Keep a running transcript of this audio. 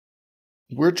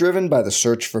We're driven by the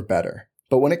search for better.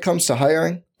 But when it comes to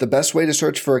hiring, the best way to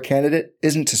search for a candidate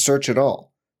isn't to search at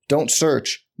all. Don't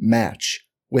search, match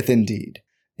with Indeed.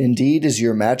 Indeed is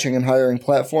your matching and hiring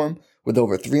platform with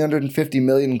over 350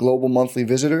 million global monthly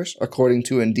visitors, according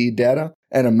to Indeed data,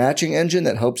 and a matching engine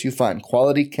that helps you find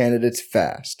quality candidates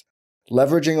fast.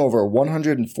 Leveraging over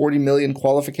 140 million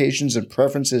qualifications and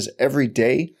preferences every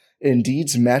day,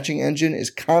 Indeed's matching engine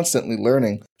is constantly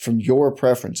learning from your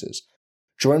preferences.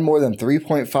 Join more than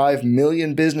 3.5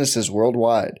 million businesses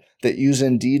worldwide that use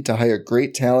Indeed to hire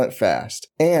great talent fast.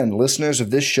 And listeners of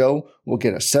this show will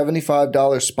get a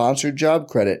 $75 sponsored job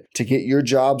credit to get your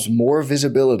jobs more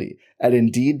visibility at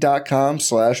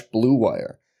Indeed.com/Blue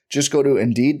Wire. Just go to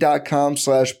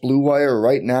Indeed.com/Blue Wire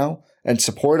right now and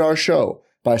support our show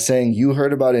by saying you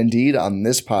heard about Indeed on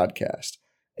this podcast.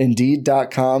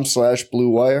 Indeed.com/Blue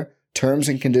Wire. Terms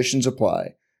and conditions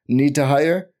apply. Need to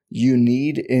hire? You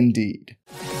need Indeed.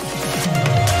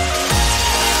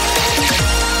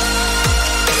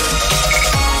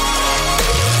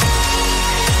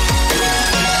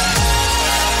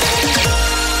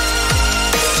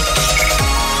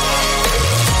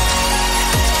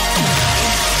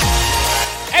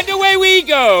 And away we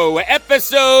go,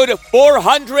 episode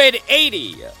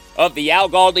 480 of the Al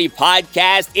Galdi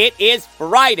podcast. It is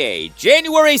Friday,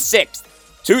 January 6th,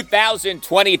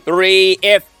 2023.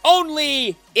 If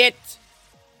only it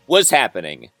was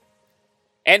happening.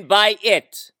 And by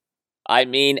it, I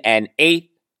mean an 8th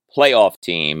playoff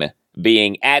team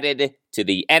being added to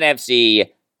the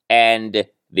NFC and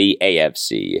the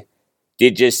AFC.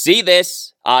 Did you see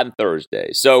this on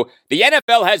Thursday? So the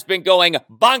NFL has been going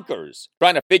bonkers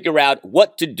trying to figure out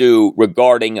what to do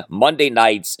regarding Monday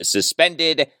night's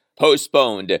suspended,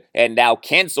 postponed, and now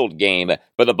canceled game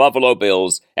for the Buffalo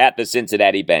Bills at the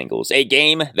Cincinnati Bengals. A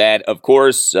game that, of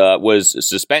course, was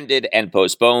suspended and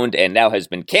postponed and now has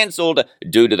been canceled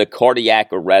due to the cardiac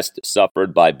arrest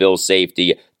suffered by Bills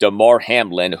safety Damar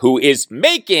Hamlin, who is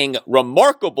making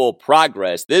remarkable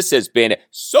progress. This has been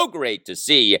so great to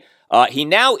see. He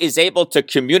now is able to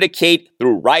communicate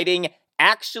through writing,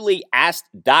 actually asked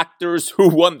doctors who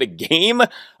won the game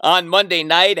on Monday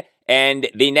night, and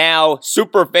the now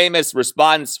super famous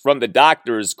response from the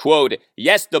doctors, quote,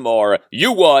 "Yes, Damar,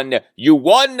 you won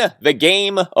the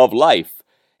game of life,"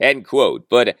 end quote.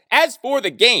 But as for the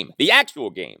game, the actual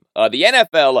game, the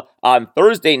NFL on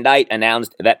Thursday night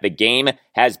announced that the game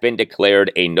has been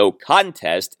declared a no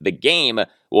contest. The game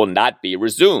will not be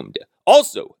resumed.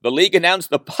 Also, the league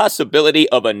announced the possibility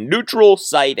of a neutral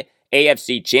site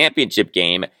AFC Championship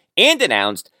game and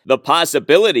announced the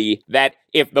possibility that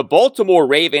if the Baltimore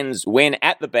Ravens win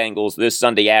at the Bengals this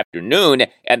Sunday afternoon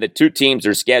and the two teams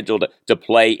are scheduled to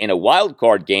play in a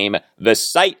wildcard game, the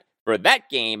site for that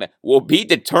game will be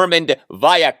determined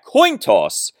via coin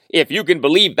toss, if you can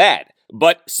believe that.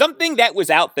 But something that was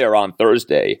out there on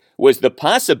Thursday was the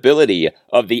possibility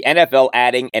of the NFL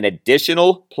adding an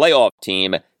additional playoff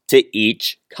team to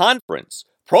each conference.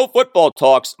 Pro Football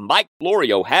Talk's Mike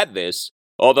Florio had this,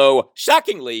 although,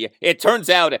 shockingly, it turns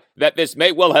out that this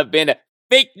may well have been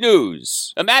fake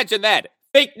news. Imagine that.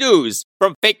 Fake news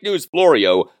from Fake News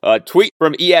Florio. A tweet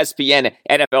from ESPN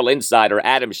NFL insider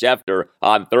Adam Schefter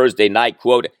on Thursday night,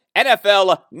 quote,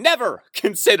 "NFL never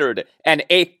considered an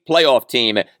 8th playoff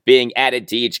team being added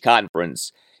to each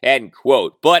conference," end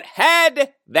quote. But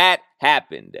had that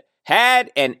happened,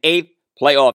 had an 8th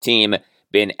playoff team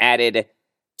been added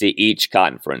to each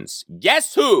conference,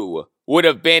 guess who would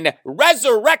have been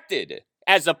resurrected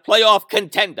as a playoff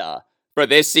contender for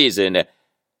this season?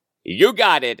 You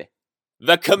got it,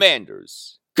 the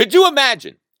Commanders. Could you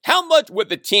imagine how much would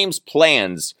the team's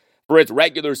plans for its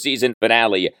regular season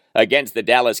finale against the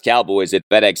Dallas Cowboys at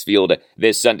FedEx Field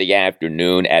this Sunday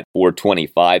afternoon at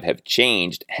 4:25 have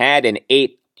changed had an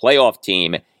 8th playoff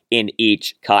team in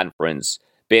each conference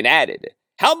been added?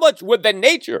 How much would the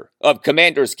nature of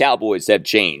Commanders Cowboys have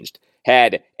changed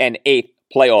had an 8th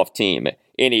playoff team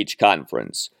in each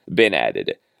conference been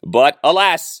added? But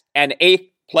alas, an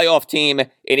 8th playoff team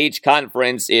in each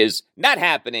conference is not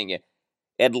happening.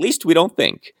 At least we don't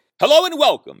think. Hello and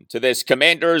welcome to this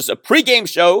Commanders pregame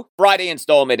show, Friday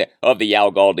installment of the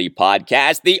Al Galdi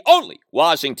podcast, the only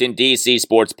Washington, D.C.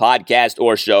 sports podcast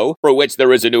or show for which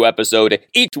there is a new episode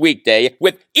each weekday,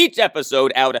 with each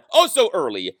episode out oh so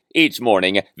early each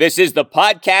morning. This is the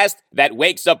podcast that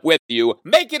wakes up with you.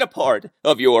 Make it a part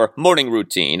of your morning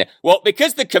routine. Well,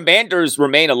 because the Commanders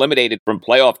remain eliminated from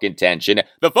playoff contention,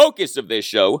 the focus of this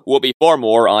show will be far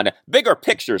more on bigger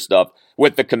picture stuff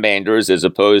with the Commanders as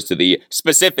opposed to the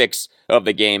specifics of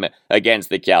the game against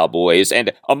the Cowboys.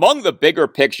 And among the bigger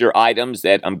picture items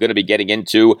that I'm going to be getting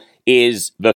into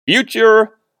is the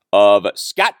future of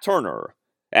Scott Turner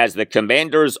as the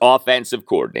Commanders' offensive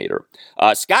coordinator.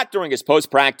 Scott, during his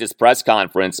post-practice press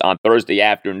conference on Thursday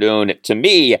afternoon, to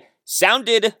me,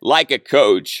 sounded like a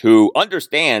coach who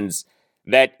understands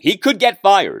that he could get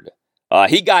fired.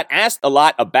 He got asked a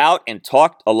lot about and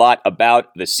talked a lot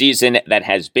about the season that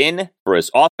has been for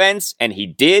his offense, and he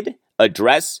did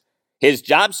address his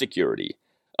job security.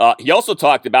 He also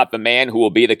talked about the man who will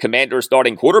be the Commander's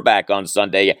starting quarterback on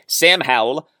Sunday, Sam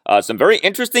Howell. Some very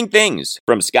interesting things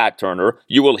from Scott Turner.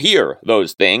 You will hear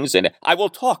those things, and I will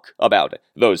talk about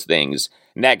those things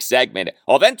next segment.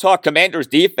 I'll then talk Commanders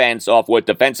defense off what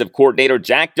defensive coordinator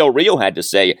Jack Del Rio had to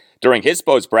say during his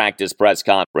post-practice press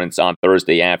conference on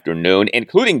Thursday afternoon,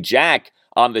 including Jack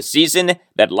on the season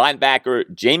that linebacker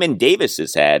Jamin Davis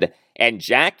has had, and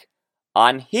Jack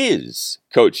on his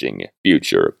coaching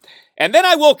future. And then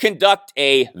I will conduct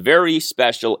a very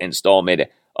special installment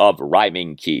of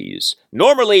Rhyming Keys.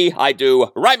 Normally, I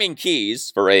do Rhyming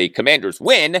Keys for a Commanders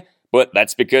win, but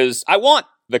that's because I want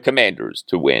the Commanders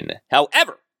to win.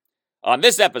 However, on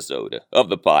this episode of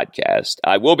the podcast,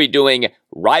 I will be doing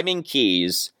Rhyming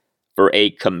Keys for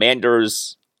a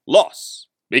Commanders loss,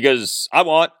 because I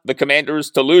want the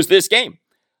Commanders to lose this game.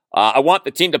 I want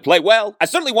the team to play well. I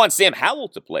certainly want Sam Howell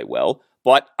to play well,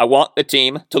 but I want the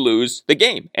team to lose the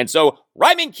game. And so,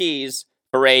 Rhyming Keys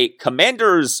for a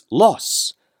Commanders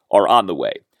loss are on the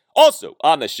way. Also,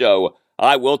 on the show,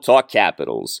 I will talk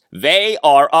Capitals. They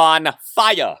are on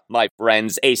fire, my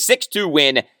friends. A 6-2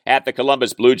 win at the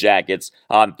Columbus Blue Jackets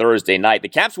on Thursday night. The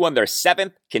Caps won their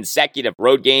 7th consecutive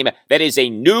road game. That is a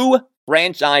new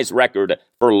franchise record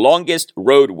for longest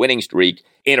road winning streak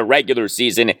in a regular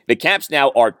season. The Caps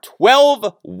now are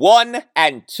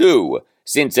 12-1-2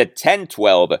 since a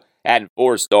 10-12 and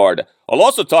 4 start. I'll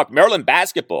also talk Maryland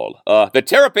basketball. The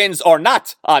Terrapins are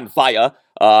not on fire.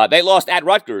 They lost at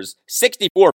Rutgers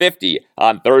 64-50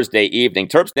 on Thursday evening.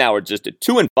 Terps now are just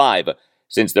 2-5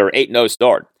 since their 8-0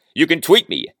 start. You can tweet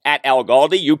me at Al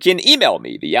Galdi. You can email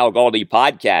me, the Al Galdi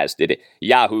podcast at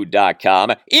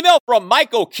yahoo.com. Email from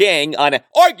Michael King on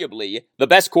arguably the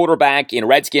best quarterback in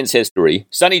Redskins history,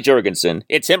 Sonny Jurgensen.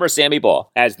 It's him or Sammy Baugh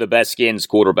as the best Skins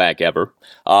quarterback ever.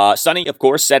 Sonny, of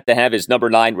course, set to have his number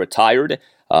 9 retired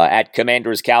at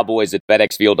Commanders Cowboys at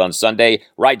FedEx Field on Sunday.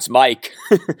 Writes Mike,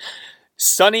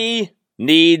 Sonny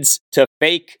needs to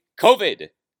fake COVID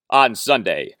on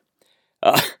Sunday.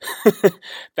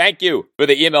 Thank you for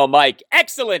the email, Mike.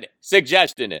 Excellent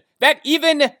suggestion. That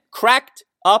even cracked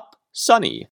up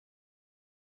Sonny.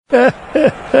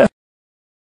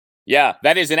 Yeah,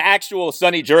 that is an actual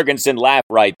Sonny Jurgensen laugh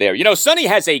right there. You know, Sonny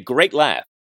has a great laugh.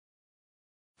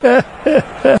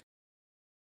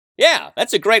 Yeah,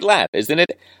 that's a great laugh, isn't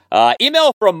it?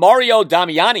 Email from Mario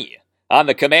Damiani on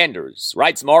the Commanders.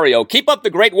 Writes Mario, keep up the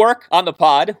great work on the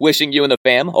pod. Wishing you and the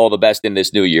fam all the best in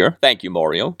this new year. Thank you,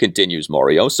 Mario. Continues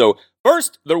Mario. So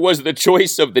first, there was the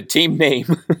choice of the team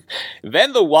name.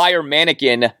 Then the wire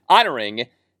mannequin honoring,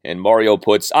 and Mario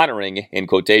puts honoring in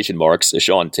quotation marks,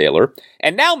 Sean Taylor.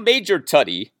 And now Major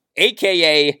Tuddy,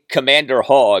 a.k.a. Commander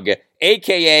Hog,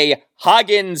 a.k.a.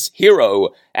 Hagen's Hero,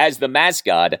 as the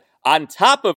mascot, on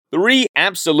top of 3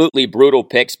 absolutely brutal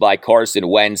picks by Carson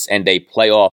Wentz and a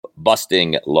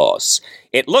playoff-busting loss.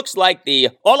 It looks like the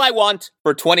All I Want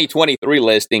for 2023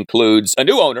 list includes a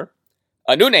new owner,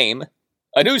 a new name,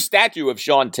 a new statue of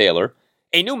Sean Taylor,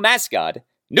 a new mascot,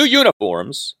 new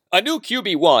uniforms, a new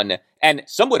QB1, and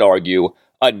some would argue,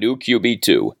 a new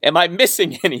QB2. Am I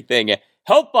missing anything?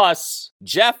 Help us,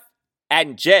 Jeff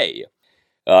and Jay.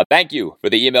 Thank you for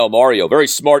the email, Mario. Very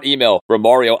smart email from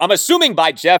Mario. I'm assuming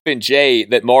by Jeff and Jay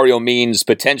that Mario means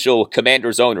potential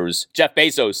Commanders owners, Jeff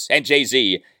Bezos and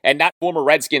Jay-Z, and not former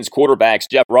Redskins quarterbacks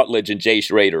Jeff Rutledge and Jay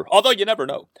Schrader, although you never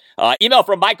know. Email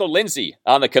from Michael Lindsay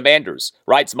on the Commanders.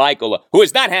 Writes Michael, who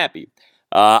is not happy.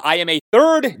 I am a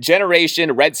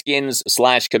third-generation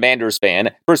Redskins/Commanders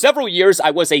fan. For several years,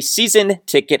 I was a season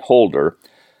ticket holder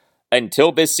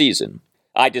until this season.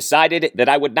 I decided that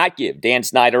I would not give Dan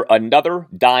Snyder another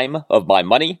dime of my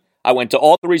money. I went to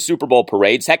all 3 Super Bowl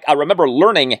parades. Heck, I remember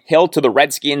learning Hail to the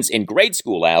Redskins in grade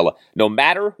school, Al. No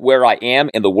matter where I am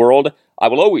in the world, I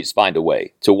will always find a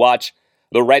way to watch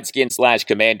the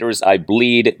Redskins/Commanders. I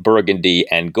bleed burgundy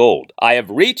and gold. I have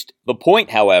reached the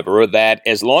point, however, that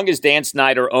as long as Dan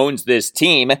Snyder owns this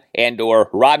team and or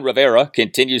Ron Rivera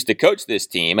continues to coach this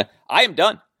team, I am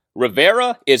done.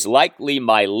 Rivera is likely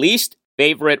my least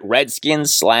favorite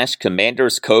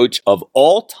Redskins/Commanders coach of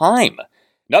all time.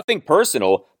 Nothing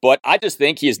personal, but I just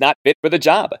think he is not fit for the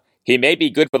job. He may be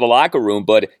good for the locker room,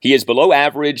 but he is below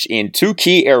average in two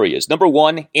key areas. Number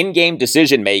one, in-game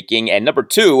decision-making, and number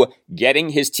two, getting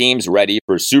his teams ready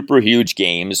for super huge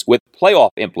games with playoff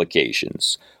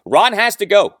implications. Ron has to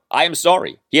go. I am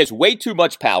sorry. He has way too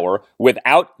much power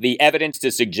without the evidence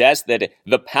to suggest that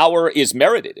the power is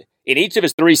merited. In each of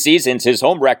his 3 seasons, his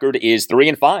home record is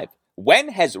 3-5. When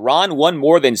has Ron won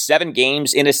more than 7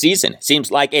 games in a season? Seems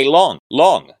like a long,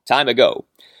 long time ago.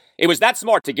 It was that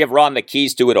smart to give Ron the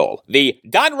keys to it all. The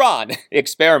Don Ron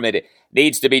experiment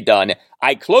needs to be done.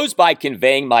 I close by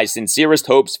conveying my sincerest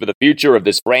hopes for the future of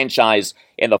this franchise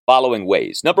in the following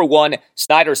ways. Number 1,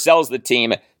 Snyder sells the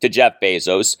team to Jeff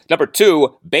Bezos. Number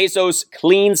 2, Bezos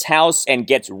cleans house and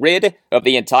gets rid of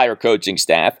the entire coaching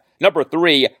staff. Number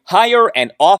 3, hire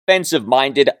an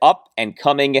offensive-minded,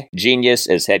 up-and-coming genius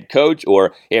as head coach,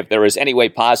 or if there is any way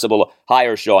possible,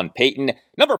 hire Sean Payton.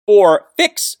 Number 4,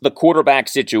 fix the quarterback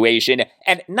situation,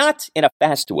 and not in a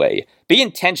fast way. Be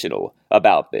intentional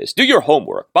about this. Do your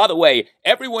homework. By the way,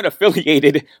 everyone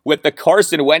affiliated with the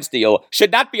Carson Wentz deal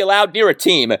should not be allowed near a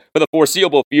team for the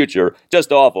foreseeable future.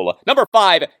 Just awful. Number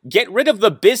 5, get rid of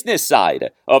the business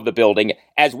side of the building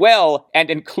as well and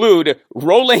include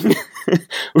rolling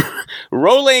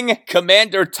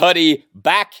Commander Tuddy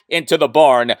back into the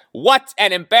barn. What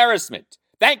an embarrassment.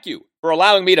 Thank you for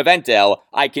allowing me to vent, Al.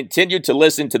 I continue to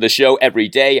listen to the show every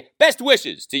day. Best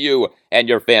wishes to you and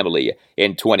your family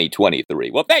in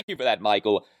 2023. Well, thank you for that,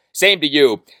 Michael. Same to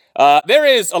you. There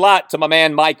is a lot to my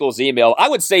man Michael's email. I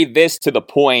would say this to the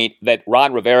point that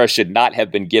Ron Rivera should not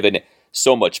have been given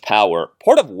so much power.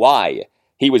 Part of why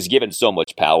he was given so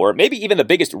much power, maybe even the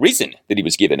biggest reason that he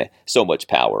was given so much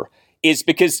power, is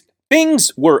because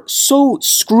things were so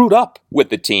screwed up with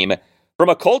the team from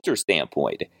a culture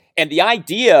standpoint. And the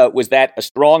idea was that a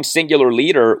strong singular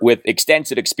leader with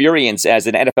extensive experience as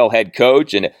an NFL head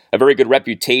coach and a very good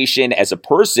reputation as a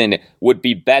person would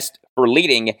be best for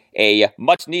leading a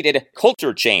much-needed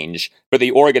culture change for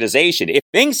the organization. If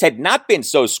things had not been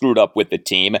so screwed up with the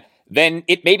team, then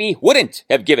it maybe wouldn't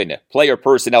have given player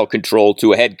personnel control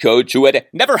to a head coach who had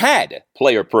never had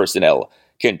player personnel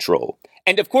control.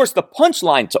 And of course, the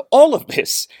punchline to all of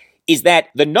this is that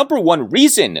the number one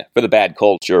reason for the bad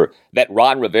culture that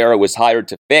Ron Rivera was hired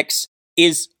to fix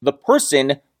is the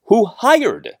person who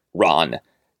hired Ron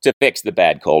to fix the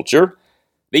bad culture,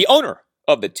 the owner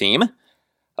of the team.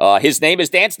 His name is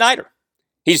Dan Snyder.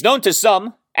 He's known to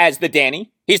some as the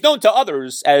Danny. He's known to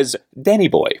others as Danny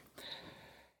Boy.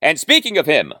 And speaking of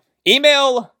him,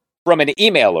 email from an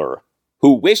emailer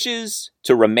who wishes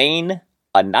to remain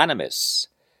anonymous.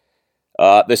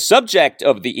 The subject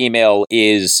of the email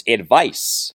is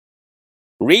advice.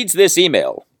 Reads this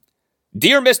email.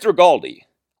 Dear Mr. Galdi,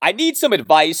 I need some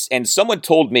advice and someone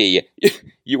told me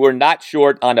you were not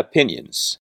short on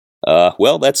opinions.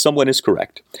 Well, that someone is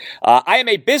correct. I am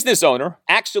a business owner,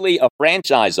 actually a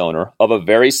franchise owner of a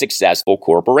very successful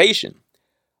corporation.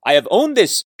 I have owned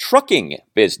this trucking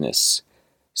business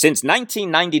since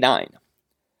 1999.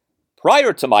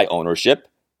 Prior to my ownership,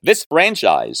 this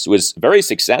franchise was very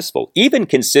successful, even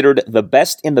considered the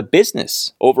best in the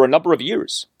business over a number of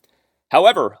years.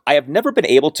 However, I have never been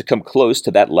able to come close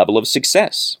to that level of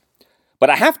success.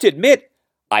 But I have to admit,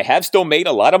 I have still made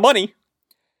a lot of money.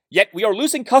 Yet we are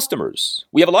losing customers.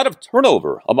 We have a lot of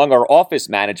turnover among our office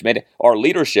management, our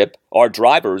leadership, our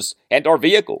drivers, and our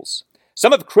vehicles.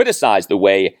 Some have criticized the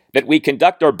way that we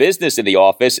conduct our business in the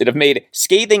office and have made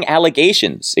scathing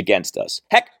allegations against us.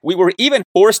 Heck, we were even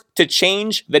forced to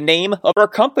change the name of our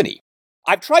company.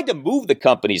 I've tried to move the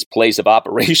company's place of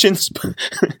operations,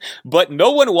 but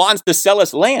no one wants to sell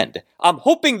us land. I'm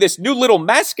hoping this new little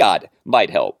mascot might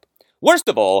help. Worst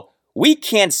of all, we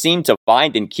can't seem to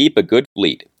find and keep a good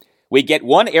fleet. We get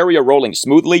one area rolling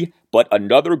smoothly, but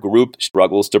another group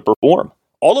struggles to perform.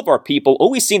 All of our people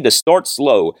always seem to start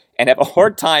slow and have a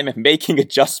hard time making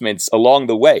adjustments along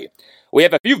the way. We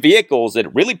have a few vehicles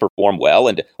that really perform well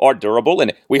and are durable,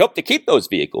 and we hope to keep those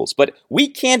vehicles, but we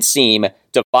can't seem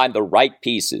to find the right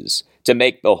pieces to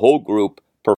make the whole group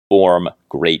perform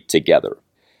great together.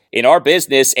 In our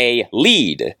business, a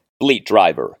lead fleet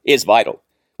driver is vital.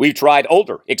 We've tried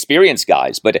older, experienced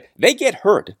guys, but they get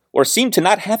hurt or seem to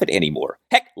not have it anymore.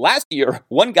 Heck, last year,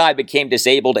 one guy became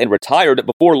disabled and retired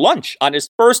before lunch on his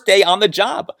first day on the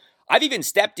job. I've even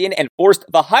stepped in and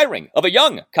forced the hiring of a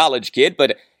young college kid,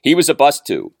 but he was a bust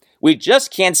too. We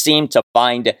just can't seem to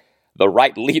find the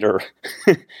right leader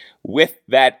with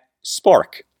that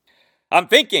spark. I'm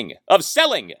thinking of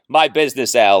selling my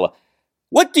business, Al.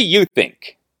 What do you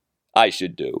think I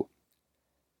should do?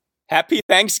 Happy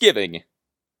Thanksgiving.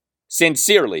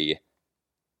 Sincerely,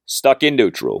 Stuck in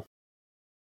Neutral.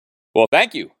 Well,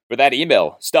 thank you for that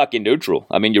email, Stuck in Neutral.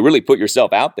 I mean, you really put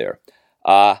yourself out there.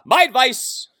 My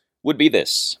advice would be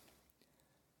this.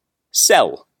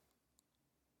 Sell.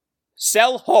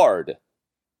 Sell hard.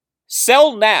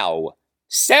 Sell now.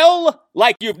 Sell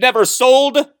like you've never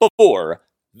sold before.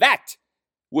 That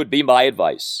would be my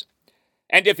advice.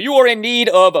 And if you are in need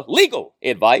of legal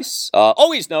advice,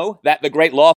 always know that the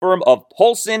great law firm of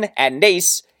Paulson and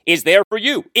Nace is there for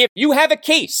you. If you have a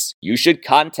case, you should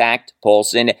contact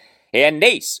Paulson and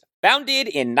Nace. Founded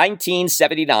in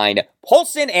 1979,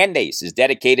 Paulson and Nace is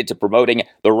dedicated to promoting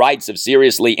the rights of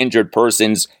seriously injured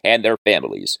persons and their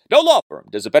families. No law firm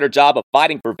does a better job of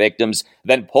fighting for victims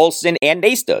than Paulson and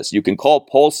Nace does. You can call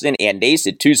Paulson and Nace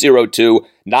at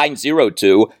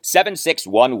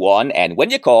 202-902-7611, and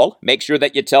when you call, make sure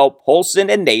that you tell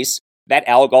Paulson and Nace that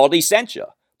Al Galdi sent you.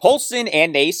 Paulson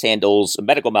and Nace handles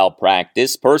medical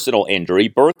malpractice, personal injury,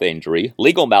 birth injury,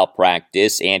 legal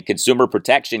malpractice, and consumer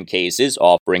protection cases,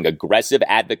 offering aggressive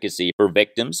advocacy for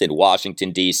victims in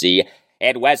Washington, D.C.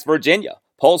 and West Virginia.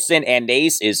 Paulson and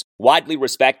Nace is widely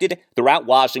respected throughout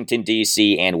Washington,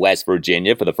 D.C. and West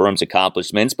Virginia for the firm's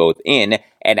accomplishments both in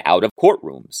and out of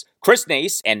courtrooms. Chris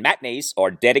Nace and Matt Nace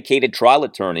are dedicated trial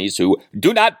attorneys who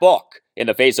do not balk in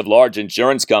the face of large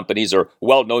insurance companies or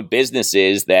well-known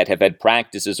businesses that have had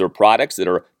practices or products that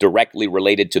are directly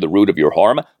related to the root of your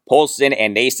harm. Paulson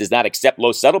and Nace does not accept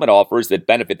low settlement offers that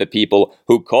benefit the people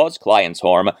who cause clients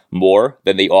harm more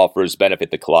than the offers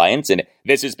benefit the clients. And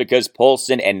this is because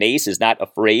Paulson and Nace is not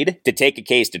afraid to take a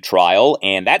case to trial,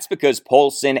 and that's because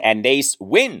Paulson and Nace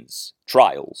wins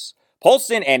trials.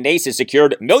 Paulson and Nace has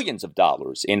secured millions of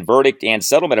dollars in verdict and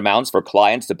settlement amounts for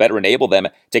clients to better enable them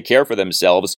to care for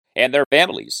themselves and their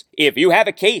families. If you have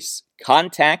a case,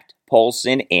 contact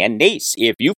Paulson and Nace.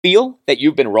 If you feel that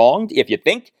you've been wronged, if you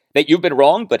think that you've been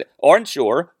wronged but aren't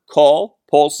sure, call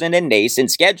Paulson and Nace and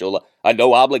schedule a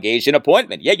no-obligation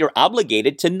appointment. Yeah, you're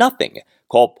obligated to nothing.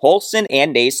 Call Paulson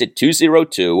and Nace at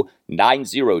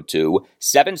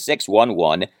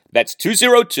 202-902-7611. That's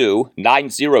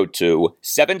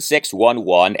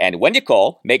 202-902-7611. And when you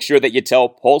call, make sure that you tell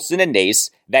Paulson and Nace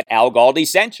that Al Galdi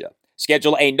sent you.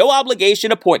 Schedule a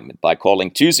no-obligation appointment by calling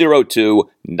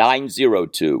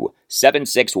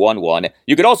 202-902-7611.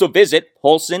 You can also visit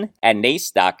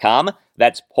PaulsonandNace.com.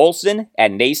 That's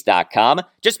PaulsonandNace.com.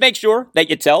 Just make sure that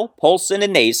you tell Paulson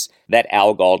and Nace that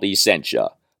Al Galdi sent you.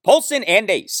 Paulson and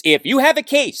Nace. If you have a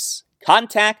case,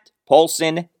 contact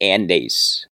Paulson and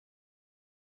Nace.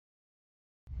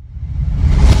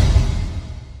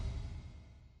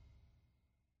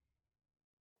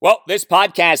 Well, this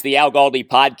podcast, the Al Galdi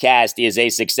Podcast, is a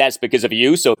success because of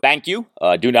you, so thank you.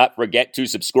 Do not forget to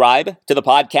subscribe to the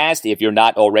podcast. If you're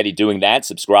not already doing that,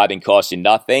 subscribing costs you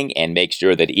nothing, and make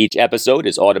sure that each episode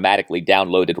is automatically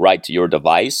downloaded right to your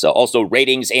device. Also,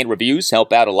 ratings and reviews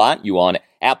help out a lot. You on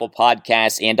Apple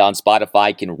Podcasts and on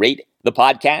Spotify can rate the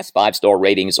podcast. 5-star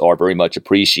ratings are very much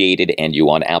appreciated, and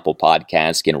you on Apple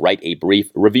Podcasts can write a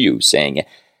brief review saying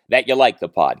that you like the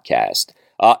podcast.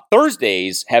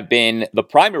 Thursdays have been the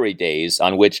primary days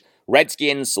on which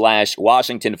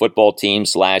Redskins/Washington football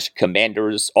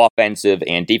team/Commanders offensive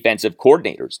and defensive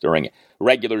coordinators during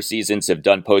regular seasons have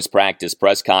done post-practice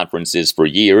press conferences for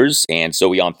years, and so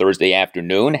we on Thursday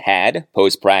afternoon had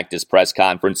post-practice press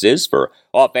conferences for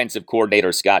offensive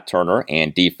coordinator Scott Turner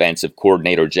and defensive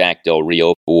coordinator Jack Del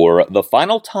Rio for the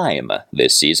final time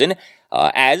this season.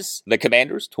 As the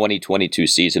Commanders' 2022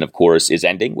 season, of course, is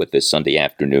ending with this Sunday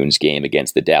afternoon's game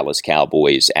against the Dallas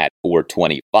Cowboys at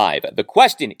 4:25. The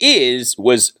question is,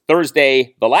 was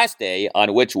Thursday the last day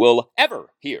on which we'll ever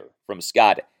hear from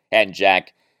Scott and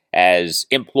Jack as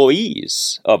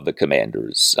employees of the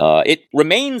Commanders? It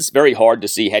remains very hard to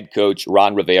see head coach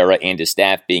Ron Rivera and his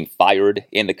staff being fired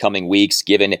in the coming weeks,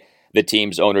 given the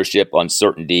team's ownership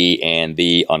uncertainty and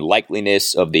the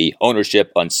unlikeliness of the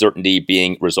ownership uncertainty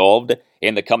being resolved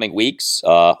in the coming weeks.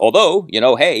 Although,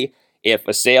 hey, if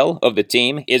a sale of the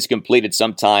team is completed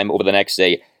sometime over the next,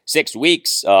 6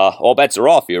 weeks, all bets are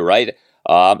off here, right?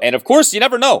 And of course, you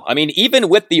never know. I mean, even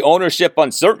with the ownership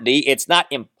uncertainty, it's not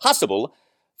impossible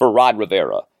for Ron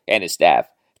Rivera and his staff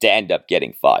to end up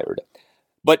getting fired.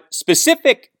 But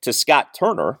specific to Scott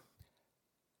Turner,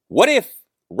 what if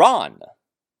Ron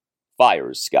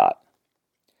fires Scott?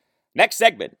 Next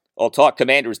segment, I'll talk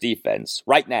Commanders defense.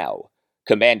 Right now,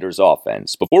 Commanders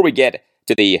offense. Before we get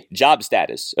to the job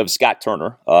status of Scott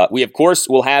Turner, we of course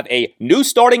will have a new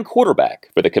starting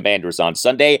quarterback for the Commanders on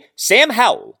Sunday. Sam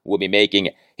Howell will be making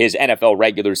his NFL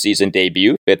regular season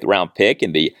debut, 5th-round pick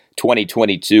in the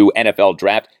 2022 NFL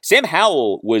Draft. Sam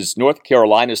Howell was North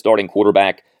Carolina's starting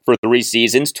quarterback for 3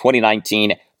 seasons,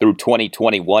 2019 through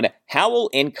 2021. Howell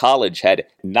in college had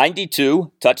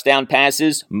 92 touchdown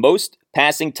passes, most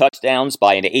passing touchdowns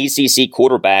by an ACC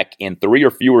quarterback in 3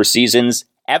 or fewer seasons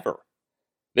ever.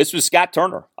 This was Scott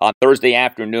Turner on Thursday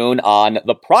afternoon on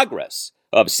the progress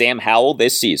of Sam Howell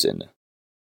this season.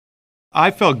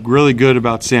 I felt really good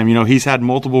about Sam. He's had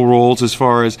multiple roles as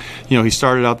far as, he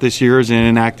started out this year as an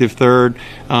inactive third,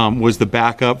 was the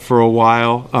backup for a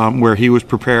while where he was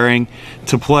preparing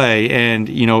to play. And,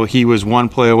 he was one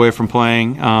play away from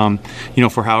playing,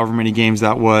 for however many games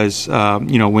that was,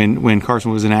 when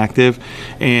Carson was inactive.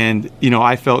 And,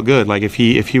 I felt good. Like if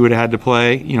he would have had to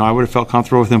play, I would have felt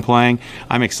comfortable with him playing.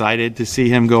 I'm excited to see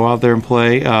him go out there and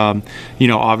play.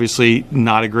 Obviously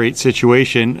not a great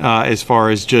situation as far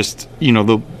as just,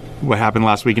 what happened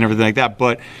last week and everything like that.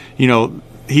 But,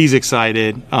 he's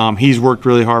excited. He's worked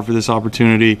really hard for this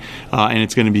opportunity, and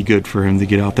it's going to be good for him to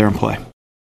get out there and play.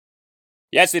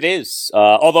 Yes, it is.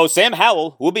 Although Sam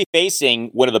Howell will be facing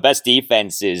one of the best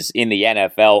defenses in the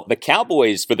NFL. The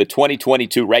Cowboys for the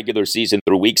 2022 regular season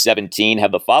through Week 17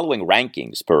 have the following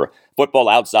rankings per Football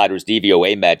Outsiders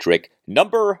DVOA metric.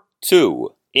 Number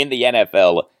 2 in the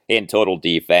NFL in total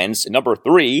defense. Number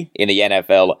 3 in the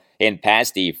NFL in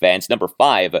pass defense. Number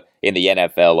 5 in the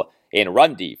NFL in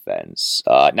run defense.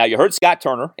 Now, you heard Scott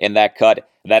Turner in that cut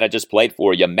that I just played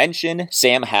for you mention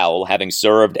Sam Howell having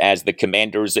served as the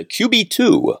Commanders'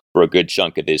 QB2 for a good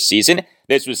chunk of this season.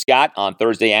 This was Scott on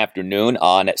Thursday afternoon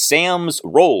on Sam's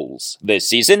roles this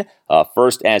season.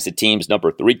 First as the team's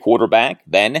number 3 quarterback,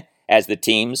 then as the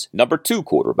team's number 2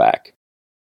 quarterback.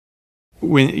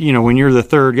 When you're the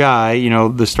third guy,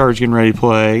 the starter's getting ready to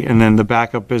play, and then the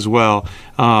backup as well.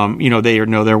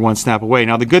 They're one snap away.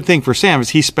 Now, the good thing for Sam is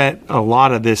he spent a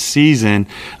lot of this season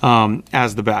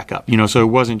as the backup. So it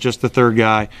wasn't just the third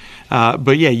guy.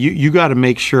 But yeah, you got to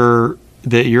make sure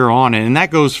that you're on it, and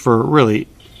that goes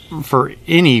for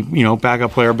any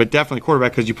backup player, but definitely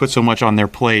quarterback because you put so much on their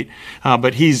plate.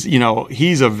 But he's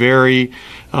a very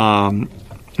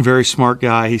smart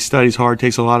guy. He studies hard,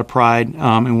 takes a lot of pride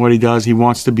in what he does. He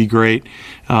wants to be great.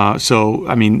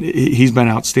 He's been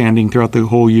outstanding throughout the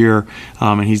whole year,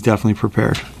 and he's definitely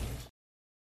prepared.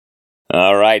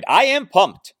 All right. I am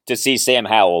pumped to see Sam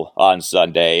Howell on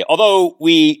Sunday. Although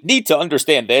we need to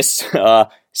understand this,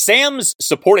 Sam's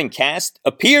supporting cast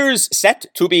appears set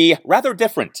to be rather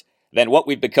different than what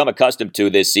we've become accustomed to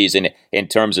this season in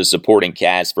terms of supporting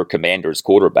cast for Commanders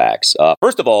quarterbacks.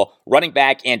 First of all, running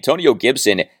back Antonio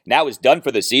Gibson now is done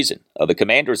for the season. The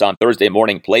Commanders on Thursday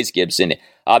morning placed Gibson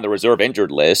on the reserve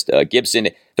injured list.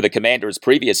 Gibson, for the Commanders'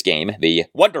 previous game, the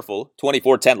wonderful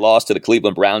 24-10 loss to the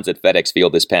Cleveland Browns at FedEx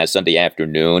Field this past Sunday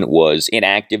afternoon, was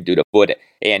inactive due to foot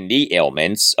and knee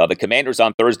ailments. The Commanders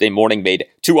on Thursday morning made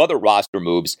 2 other roster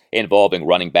moves involving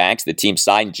running backs. The team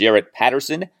signed Jarrett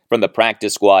Patterson from the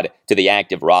practice squad to the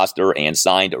active roster and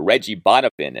signed Reggie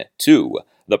Bonifin to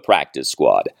the practice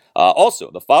squad. Also,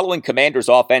 the following Commanders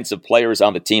offensive players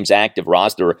on the team's active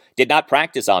roster did not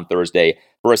practice on Thursday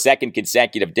for a second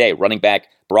consecutive day. Running back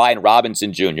Brian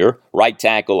Robinson Jr., right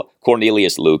tackle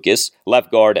Cornelius Lucas,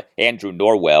 left guard Andrew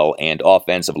Norwell, and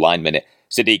offensive lineman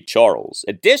Sadiq Charles.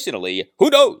 Additionally, who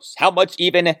knows how much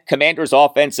even Commanders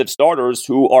offensive starters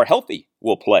who are healthy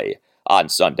will play on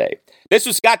Sunday. This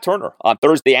was Scott Turner on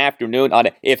Thursday afternoon on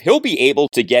if he'll be able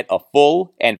to get a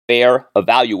full and fair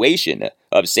evaluation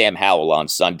of Sam Howell on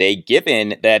Sunday,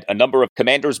 given that a number of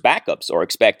Commanders backups are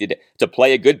expected to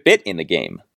play a good bit in the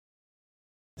game.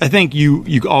 I think you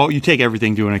take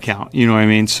everything into an account. You know what I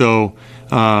mean? So,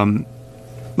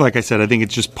 like I said, I think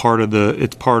it's just part of the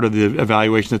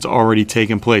evaluation that's already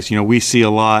taken place. We see a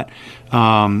lot.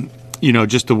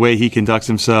 Just the way he conducts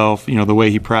himself, the way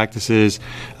he practices,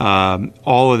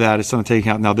 all of that is something to take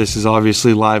account. Now, this is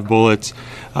obviously live bullets,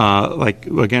 like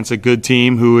against a good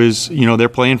team who is, they're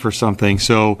playing for something.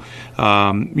 So,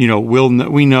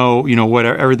 we know,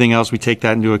 everything else, we take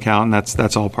that into account, and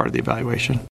that's all part of the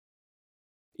evaluation.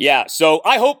 Yeah, so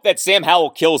I hope that Sam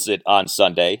Howell kills it on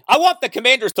Sunday. I want the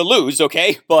Commanders to lose,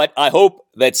 okay? But I hope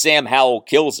that Sam Howell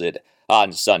kills it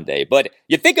on Sunday. But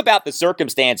you think about the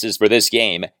circumstances for this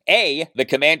game. A, the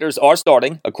Commanders are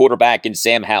starting a quarterback in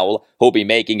Sam Howell who'll be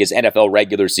making his NFL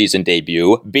regular season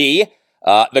debut. B,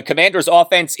 the Commanders'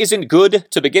 offense isn't good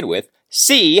to begin with.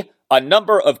 C, a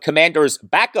number of Commanders'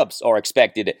 backups are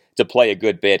expected to play a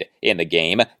good bit in the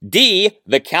game. D,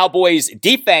 the Cowboys'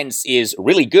 defense is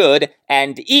really good.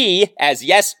 And E, as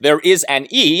yes, there is an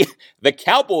E, the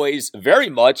Cowboys very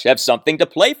much have something to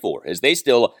play for as they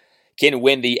still can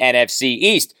win the NFC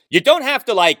East. You don't have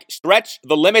to, stretch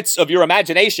the limits of your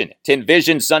imagination to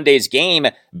envision Sunday's game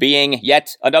being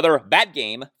yet another bad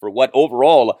game for what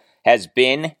overall has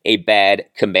been a bad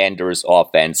Commanders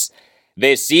offense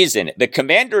this season. The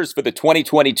Commanders for the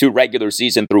 2022 regular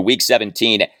season through Week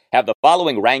 17 have the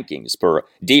following rankings per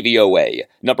DVOA.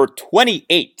 Number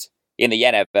 28 in the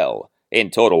NFL in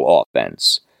total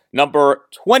offense. Number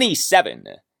 27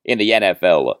 in the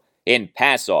NFL in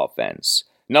pass offense.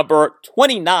 Number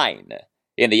 29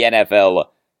 in the NFL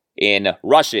in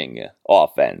rushing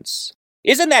offense.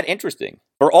 Isn't that interesting?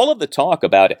 For all of the talk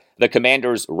about the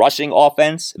Commanders' rushing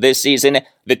offense this season,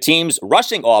 the team's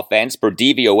rushing offense per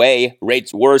DVOA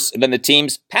rates worse than the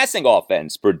team's passing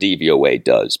offense per DVOA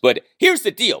does. But here's the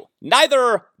deal.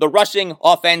 Neither the rushing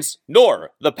offense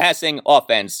nor the passing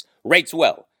offense rates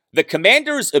well. The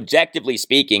Commanders, objectively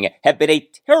speaking, have been a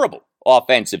terrible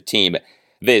offensive team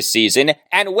this season.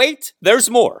 And wait, there's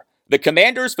more. The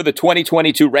Commanders for the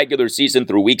 2022 regular season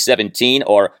through Week 17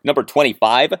 are number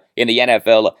 25 in the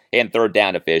NFL in third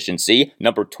down efficiency,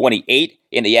 number 28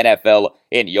 in the NFL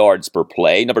in yards per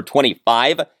play, number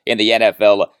 25 in the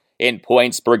NFL in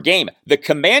points per game. The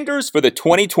Commanders for the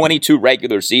 2022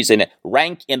 regular season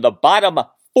rank in the bottom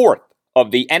fourth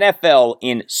of the NFL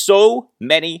in so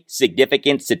many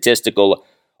significant statistical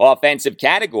offensive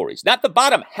categories. Not the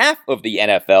bottom half of the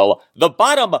NFL, the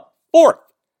bottom fourth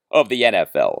of the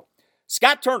NFL.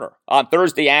 Scott Turner on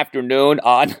Thursday afternoon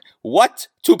on what,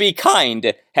 to be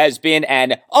kind, has been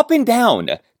an up and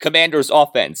down Commanders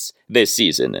offense this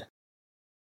season.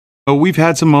 We've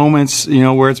had some moments,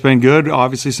 where it's been good.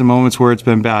 Obviously, some moments where it's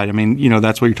been bad. I mean,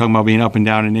 that's what you're talking about, being up and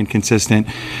down and inconsistent.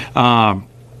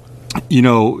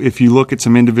 If you look at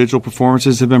some individual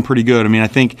performances, have been pretty good. I mean, I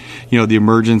think, the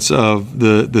emergence of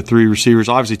the three receivers,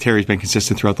 obviously Terry's been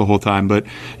consistent throughout the whole time, but,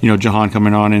 Jahan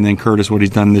coming on and then Curtis, what he's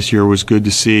done this year was good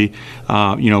to see.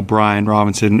 Brian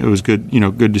Robinson, it was good,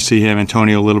 good to see him.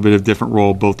 Antonio, a little bit of different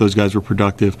role. Both those guys were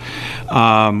productive.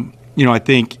 I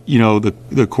think,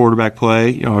 the quarterback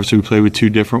play, obviously we played with two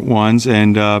different ones,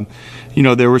 and,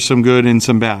 there was some good and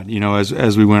some bad,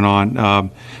 as we went on.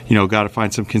 Got to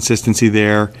find some consistency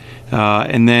there.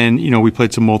 And then, we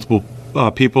played some multiple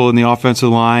people in the offensive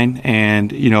line,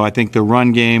 and, I think the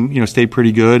run game, stayed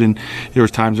pretty good, and there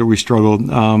was times where we struggled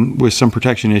with some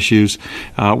protection issues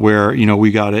where,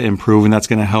 we got to improve, and that's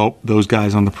going to help those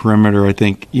guys on the perimeter, I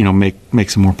think, make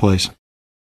some more plays.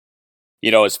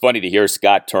 It's funny to hear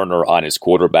Scott Turner on his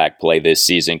quarterback play this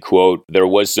season, quote, "There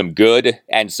was some good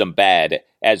and some bad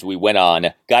as we went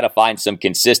on. Got to find some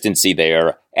consistency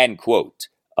there," end quote.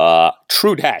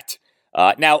 True that.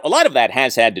 Now, a lot of that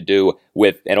has had to do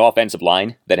with an offensive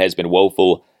line that has been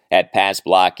woeful at pass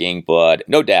blocking, but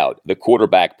no doubt the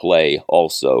quarterback play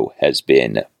also has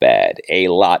been bad. A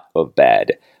lot of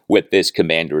bad with this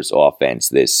Commanders offense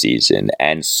this season.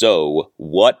 And so,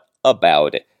 what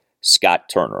about Scott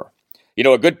Turner?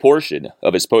 A good portion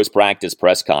of his post-practice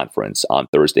press conference on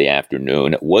Thursday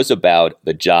afternoon was about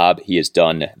the job he has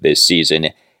done this season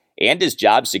and his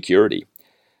job security.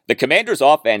 The Commanders'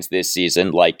 offense this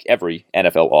season, like every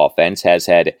NFL offense, has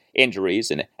had injuries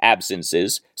and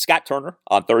absences. Scott Turner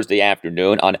on Thursday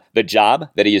afternoon on the job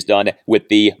that he has done with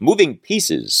the moving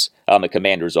pieces on the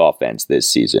Commanders' offense this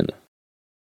season.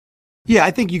 Yeah,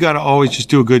 I think you got to always just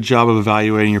do a good job of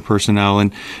evaluating your personnel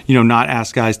and, not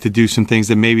ask guys to do some things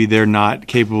that maybe they're not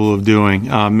capable of doing.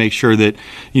 Make sure that,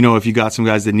 if you got some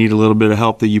guys that need a little bit of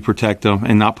help, that you protect them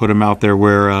and not put them out there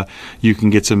where you can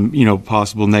get some,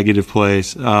 possible negative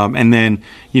plays. And then,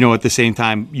 at the same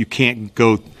time, you can't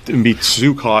go and be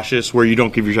too cautious where you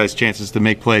don't give your guys chances to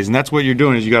make plays. And that's what you're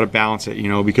doing, is you got to balance it,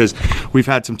 because we've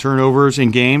had some turnovers in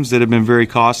games that have been very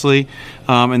costly.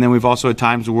 And then we've also had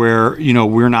times where,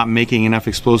 we're not making enough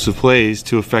explosive plays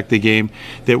to affect the game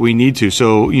that we need to.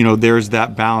 So, there's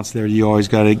that balance there you always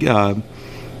got to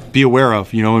be aware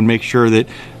of, and make sure that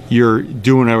you're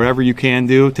doing whatever you can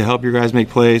do to help your guys make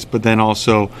plays, but then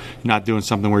also not doing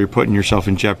something where you're putting yourself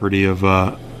in jeopardy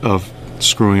of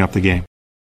screwing up the game.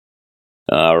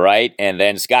 All right, and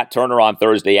then Scott Turner on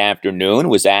Thursday afternoon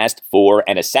was asked for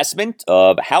an assessment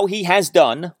of how he has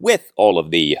done with all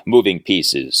of the moving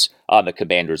pieces on the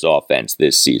Commanders' offense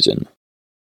this season.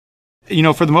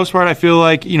 For the most part, I feel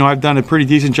like, I've done a pretty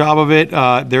decent job of it.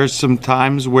 There's some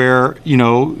times where,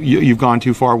 you've gone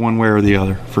too far one way or the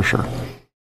other, for sure.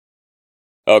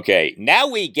 Okay, now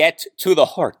we get to the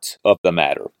heart of the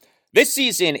matter. This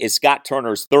season is Scott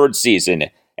Turner's third season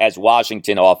as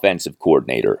Washington offensive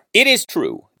coordinator. It is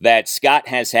true that Scott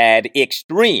has had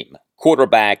extreme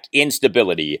quarterback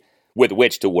instability with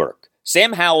which to work.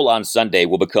 Sam Howell on Sunday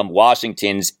will become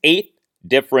Washington's 8th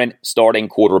different starting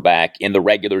quarterback in the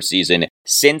regular season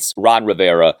since Ron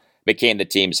Rivera became the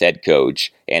team's head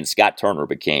coach and Scott Turner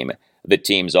became the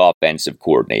team's offensive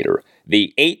coordinator.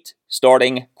 The 8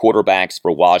 starting quarterbacks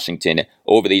for Washington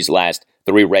over these last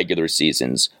 3 regular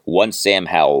seasons, once Sam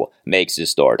Howell makes his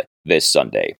start this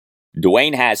Sunday.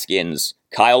 Dwayne Haskins,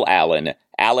 Kyle Allen,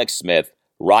 Alex Smith,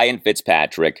 Ryan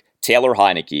Fitzpatrick, Taylor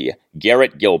Heineke,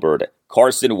 Garrett Gilbert,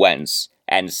 Carson Wentz,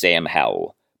 and Sam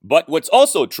Howell. But what's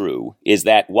also true is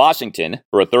that Washington,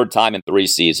 for a third time in 3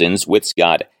 seasons with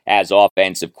Scott as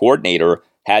offensive coordinator,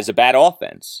 has a bad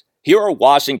offense. Here are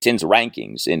Washington's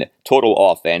rankings in total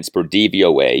offense per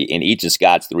DVOA in each of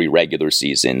Scott's 3 regular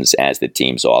seasons as the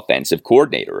team's offensive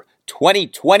coordinator.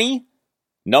 2020,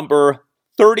 number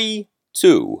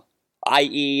 32,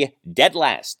 i.e. dead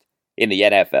last in the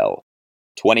NFL.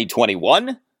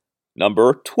 2021,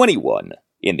 number 21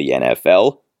 in the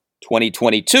NFL.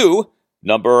 2022,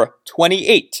 number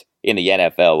 28 in the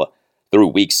NFL through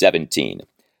Week 17.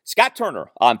 Scott Turner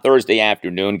on Thursday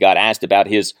afternoon got asked about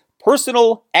his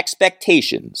personal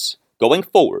expectations going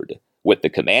forward with the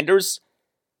Commanders.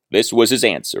 This was his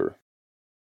answer.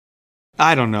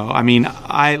 I don't know. I mean,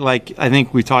 I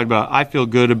think we talked about, I feel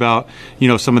good about,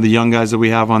 some of the young guys that we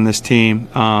have on this team.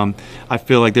 I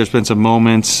feel like there's been some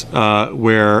moments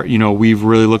where, we've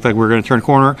really looked like we're going to turn a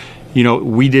corner.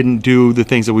 We didn't do the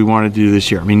things that we wanted to do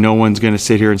this year. I mean, no one's going to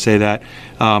sit here and say that.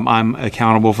 I'm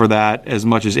accountable for that as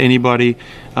much as anybody.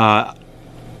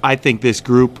 I think this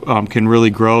group can really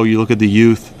grow. You look at the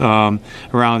youth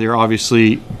around there,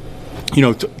 obviously,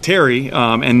 Terry,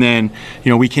 and then,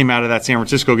 we came out of that San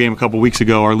Francisco game a couple weeks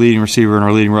ago. Our leading receiver and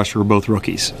our leading rusher were both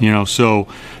rookies, so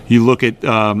you look at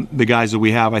the guys that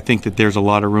we have, I think that there's a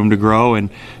lot of room to grow.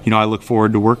 And, I look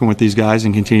forward to working with these guys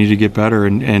and continue to get better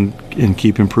and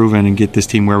keep improving and get this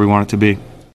team where we want it to be.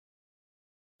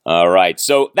 All right,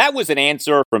 so that was an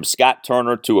answer from Scott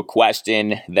Turner to a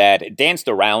question that danced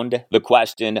around the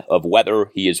question of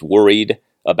whether he is worried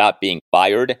about being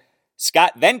fired.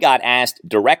 Scott then got asked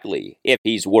directly if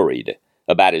he's worried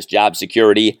about his job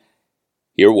security.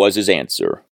 Here was his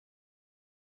answer.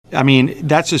 I mean,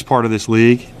 that's just part of this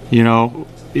league.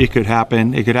 It could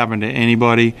happen. It could happen to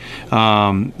anybody.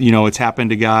 It's happened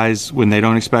to guys when they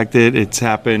don't expect it. It's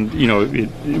happened,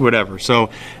 whatever. So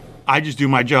I just do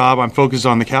my job. I'm focused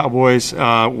on the Cowboys.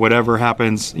 Whatever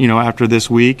happens, after this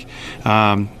week,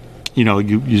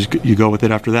 you go with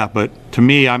it after that. But to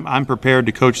me, I'm prepared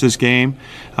to coach this game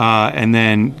and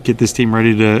then get this team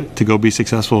ready to go be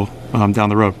successful down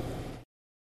the road.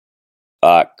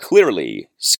 Clearly,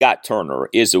 Scott Turner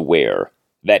is aware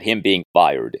that him being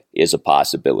fired is a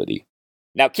possibility.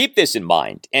 Now, keep this in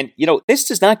mind. And, this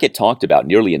does not get talked about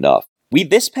nearly enough. We,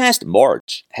 this past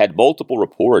March, had multiple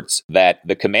reports that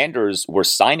the Commanders were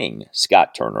signing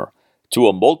Scott Turner to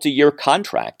a multi-year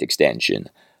contract extension,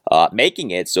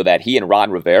 making it so that he and Ron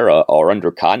Rivera are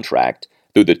under contract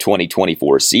through the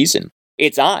 2024 season.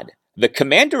 It's odd. The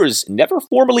Commanders never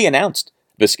formally announced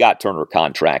the Scott Turner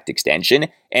contract extension,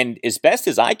 and as best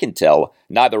as I can tell,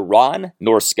 neither Ron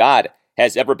nor Scott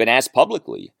has ever been asked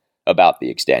publicly about the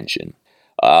extension.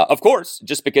 Of course,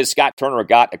 just because Scott Turner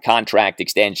got a contract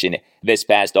extension this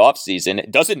past offseason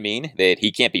doesn't mean that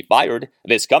he can't be fired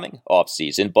this coming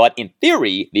offseason, but in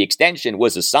theory, the extension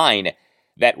was a sign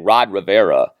that Ron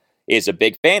Rivera is a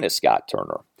big fan of Scott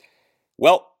Turner.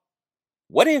 Well,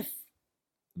 what if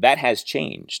that has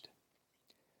changed?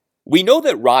 We know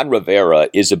that Ron Rivera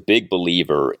is a big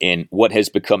believer in what has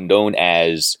become known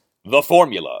as the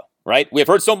formula, right? We've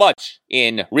heard so much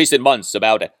in recent months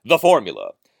about the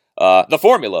formula. The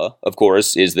formula, of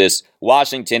course, is this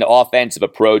Washington offensive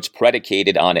approach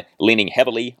predicated on leaning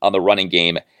heavily on the running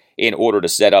game in order to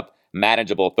set up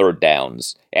manageable third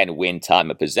downs and win time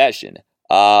of possession.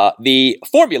 The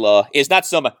formula is not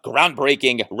some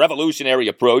groundbreaking, revolutionary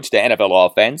approach to NFL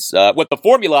offense. What the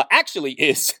formula actually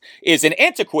is an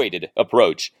antiquated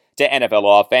approach to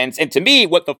NFL offense. And to me,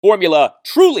 what the formula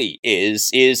truly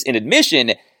is an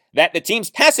admission that the team's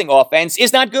passing offense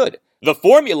is not good. The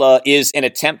formula is an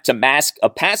attempt to mask a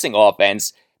passing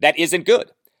offense that isn't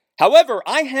good. However,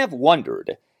 I have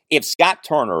wondered if Scott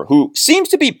Turner, who seems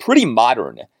to be pretty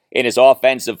modern in his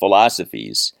offensive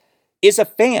philosophies, is a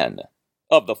fan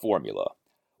of the formula,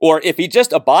 or if he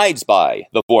just abides by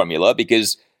the formula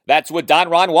because that's what Don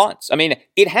Ron wants. I mean,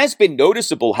 it has been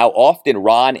noticeable how often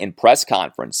Ron in press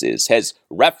conferences has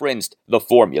referenced the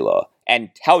formula and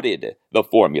touted the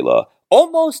formula,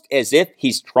 almost as if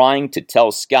he's trying to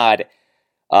tell Scott,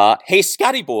 hey,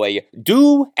 Scotty boy,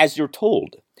 do as you're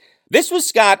told. This was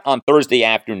Scott on Thursday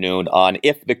afternoon on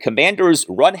if the Commanders'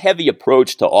 run-heavy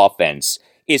approach to offense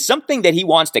is something that he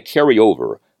wants to carry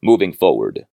over moving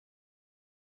forward.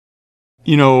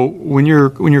 when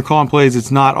you're calling plays,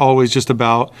 it's not always just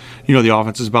about, the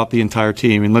offense is about the entire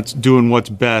team and let's doing what's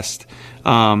best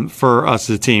for us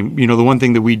as a team. The one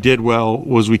thing that we did well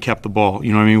was we kept the ball,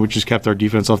 we just kept our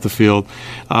defense off the field.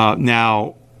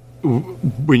 Now,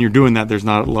 when you're doing that, there's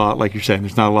not a lot, like you're saying,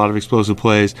 there's not a lot of explosive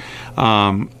plays.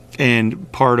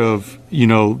 And part of,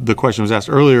 the question was asked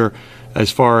earlier, as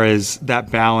far as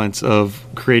that balance of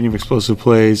creating explosive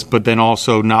plays, but then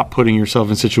also not putting yourself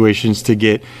in situations to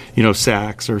get,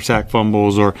 sacks or sack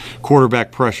fumbles or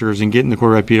quarterback pressures and getting the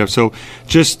quarterback beat up. So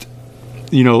just,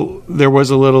 there was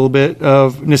a little bit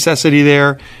of necessity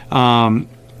there.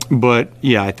 But,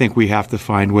 yeah, I think we have to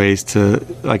find ways to,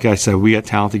 like I said, we got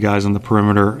talented guys on the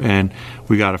perimeter, and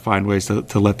we got to find ways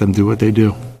to let them do what they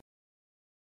do.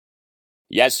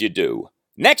 Yes, you do.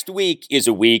 Next week is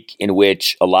a week in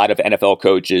which a lot of NFL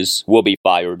coaches will be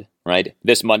fired, right?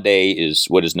 This Monday is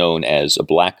what is known as a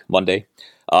Black Monday.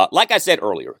 Like I said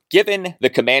earlier, given the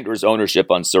Commanders' ownership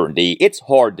uncertainty, it's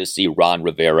hard to see Ron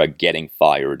Rivera getting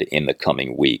fired in the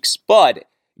coming weeks. But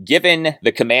given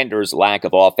the Commanders' lack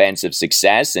of offensive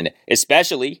success, and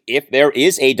especially if there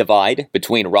is a divide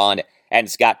between Ron and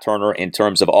Scott Turner in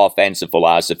terms of offensive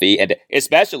philosophy, and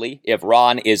especially if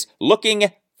Ron is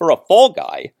looking for a fall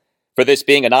guy, for this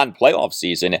being a non-playoff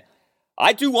season,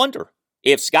 I do wonder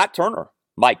if Scott Turner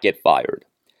might get fired.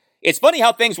 It's funny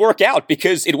how things work out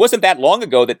because it wasn't that long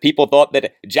ago that people thought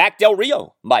that Jack Del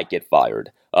Rio might get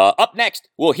fired. Up next,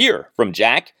 we'll hear from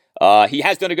Jack. He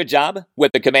has done a good job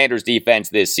with the Commanders' defense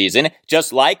this season,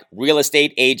 just like real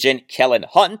estate agent Kellen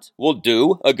Hunt will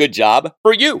do a good job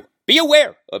for you. Be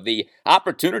aware of the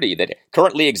opportunity that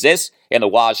currently exists in the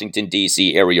Washington,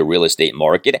 D.C. area real estate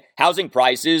market. Housing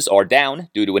prices are down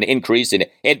due to an increase in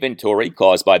inventory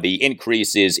caused by the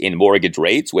increases in mortgage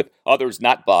rates, with others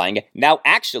not buying. Now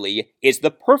actually is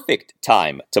the perfect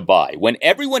time to buy. When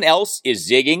everyone else is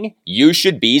zigging, you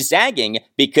should be zagging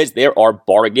because there are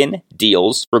bargain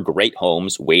deals for great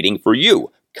homes waiting for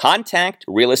you. Contact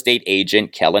real estate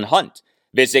agent Kellen Hunt.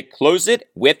 Visit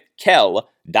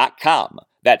closeitwithkel.com.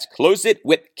 That's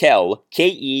closeitwithkel,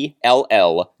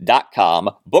 Kell.com.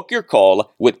 Book your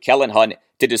call with Kellen Hunt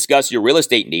to discuss your real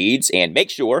estate needs and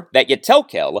make sure that you tell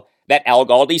Kell that Al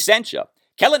Galdi sent you.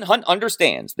 Kellen Hunt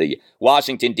understands the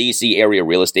Washington, D.C. area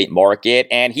real estate market,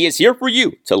 and he is here for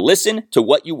you to listen to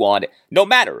what you want, no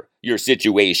matter your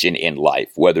situation in life.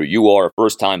 Whether you are a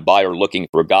first-time buyer looking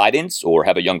for guidance, or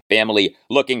have a young family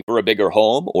looking for a bigger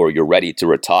home, or you're ready to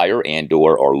retire and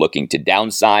or are looking to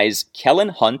downsize, Kellen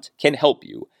Hunt can help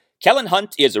you. Kellen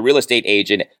Hunt is a real estate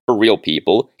agent for real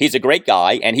people. He's a great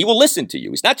guy, and he will listen to you.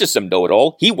 He's not just some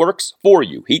know-it-all. He works for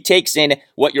you. He takes in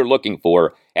what you're looking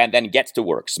for and then gets to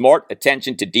work. Smart,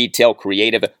 attention to detail,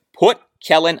 creative. Put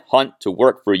Kellen Hunt to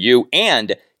work for you,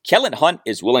 and Kellen Hunt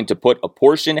is willing to put a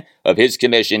portion of his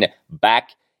commission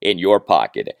back in your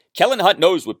pocket. Kellen Hunt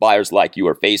knows what buyers like you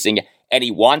are facing, and he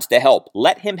wants to help.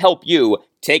 Let him help you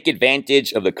take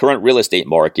advantage of the current real estate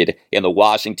market in the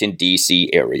Washington, D.C.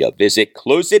 area. Visit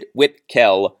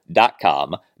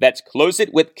closeitwithkel.com. That's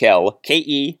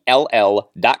closeitwithkel,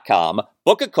 Kell.com.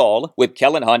 Book a call with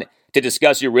Kellen Hunt to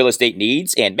discuss your real estate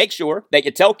needs and make sure that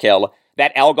you tell Kell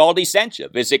that Al Galdi sent you.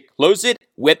 Visit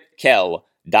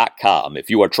closeitwithkel.com. If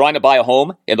you are trying to buy a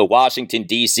home in the Washington,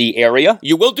 D.C. area,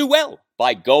 you will do well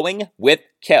by going with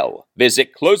Kell.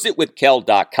 Visit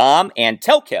closeitwithkel.com and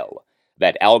tell Kell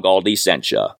that Al Galdi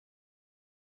sent you.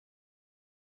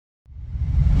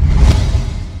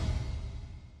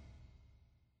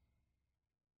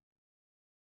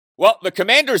 Well, the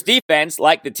Commanders' defense,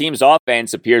 like the team's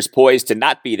offense, appears poised to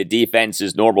not be the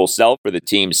defense's normal self for the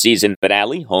team's season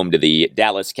finale, home to the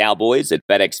Dallas Cowboys at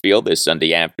FedEx Field this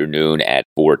Sunday afternoon at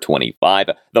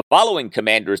 4:25. The following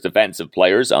Commanders' defensive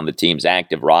players on the team's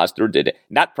active roster did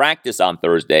not practice on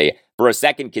Thursday for a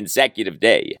second consecutive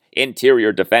day.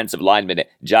 Interior defensive lineman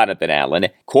Jonathan Allen,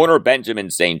 corner Benjamin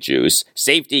St. Juste,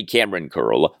 safety Cameron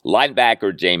Curl,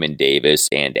 linebacker Jamin Davis,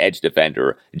 and edge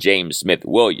defender James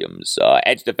Smith-Williams.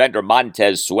 Edge defender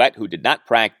Montez Sweat, who did not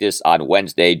practice on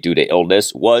Wednesday due to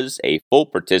illness, was a full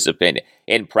participant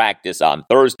in practice on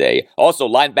Thursday. Also,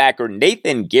 linebacker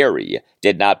Nathan Gary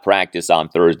did not practice on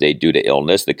Thursday due to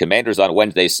illness. The Commanders on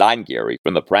Wednesday signed Gary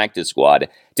from the practice squad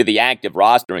to the active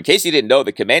roster. In case you didn't know,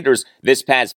 the Commanders this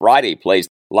past Friday placed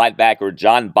linebacker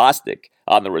John Bostic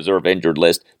on the reserve injured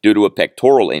list due to a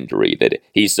pectoral injury that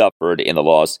he suffered in the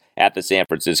loss at the San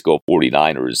Francisco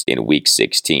 49ers in Week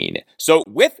 16. So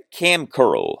with Cam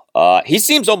Curl, he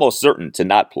seems almost certain to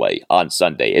not play on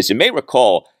Sunday. As you may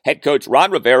recall, head coach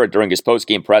Ron Rivera during his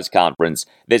postgame press conference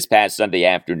this past Sunday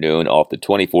afternoon off the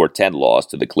 24-10 loss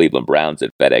to the Cleveland Browns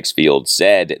at FedEx Field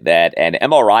said that an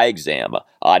MRI exam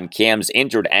on Cam's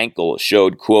injured ankle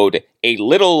showed, quote, a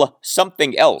little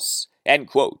something else, end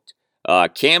quote.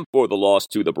 Cam, for the loss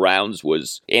to the Browns,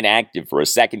 was inactive for a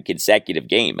second consecutive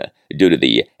game due to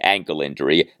the ankle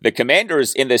injury. The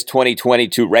Commanders in this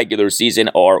 2022 regular season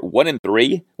are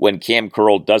 1-3 when Cam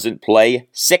Curl doesn't play,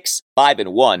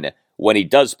 6-5-1 when he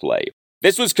does play.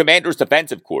 This was Commanders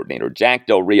defensive coordinator Jack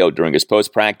Del Rio during his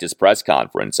post-practice press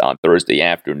conference on Thursday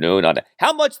afternoon on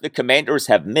how much the Commanders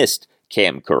have missed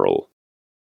Cam Curl.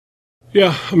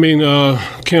 Yeah, I mean,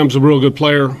 Cam's a real good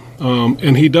player,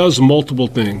 and he does multiple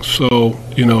things. So,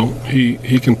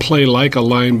 he can play like a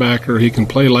linebacker, he can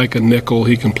play like a nickel,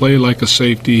 he can play like a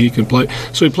safety,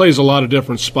 so he plays a lot of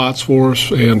different spots for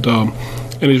us, and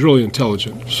he's really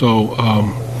intelligent. So,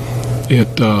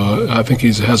 I think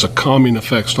he has a calming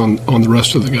effect on the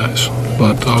rest of the guys.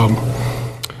 But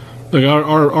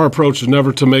our approach is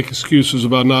never to make excuses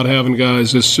about not having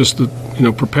guys. It's just to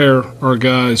prepare our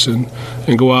guys and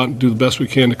go out and do the best we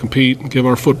can to compete and give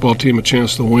our football team a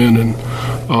chance to win. And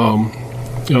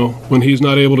when he's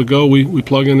not able to go, we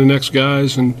plug in the next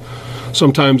guys, and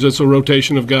sometimes it's a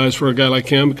rotation of guys for a guy like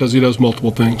him because he does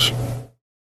multiple things.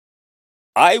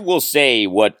 I will say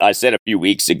what I said a few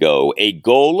weeks ago. A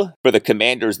goal for the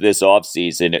Commanders this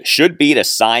offseason should be to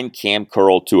sign Cam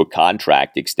Curl to a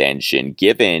contract extension,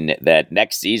 given that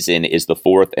next season is the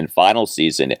fourth and final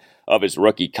season of his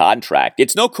rookie contract.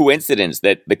 It's no coincidence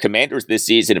that the Commanders this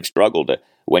season have struggled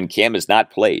when Cam has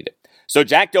not played. So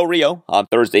Jack Del Rio on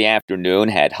Thursday afternoon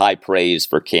had high praise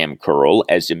for Cam Curl.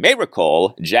 As you may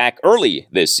recall, Jack early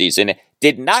this season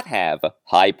did not have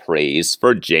high praise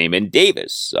for Jamin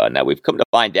Davis. Now, we've come to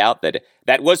find out that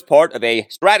that was part of a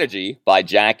strategy by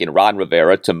Jack and Ron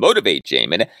Rivera to motivate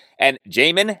Jamin, and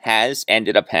Jamin has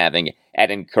ended up having an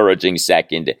encouraging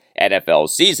second NFL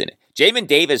season. Jamin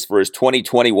Davis, for his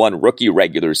 2021 rookie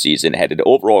regular season, had an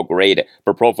overall grade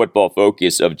for Pro Football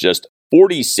Focus of just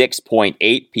 46.8.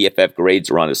 PFF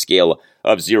grades are on a scale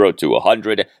of 0 to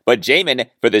 100. But Jamin,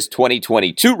 for this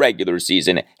 2022 regular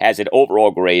season, has an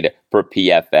overall grade per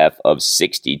PFF of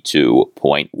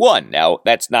 62.1. Now,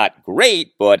 that's not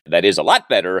great, but that is a lot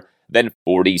better than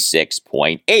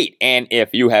 46.8. And if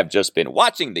you have just been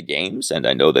watching the games, and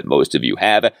I know that most of you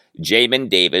have, Jamin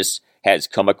Davis has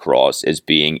come across as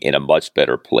being in a much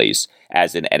better place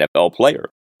as an NFL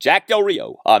player. Jack Del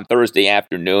Rio on Thursday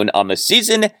afternoon on the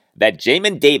season that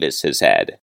Jamin Davis has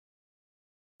had.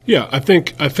 Yeah, I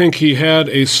think he had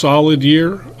a solid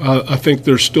year. I think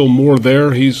there's still more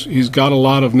there. He's got a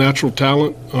lot of natural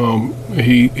talent.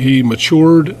 He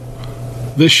matured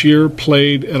this year,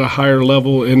 played at a higher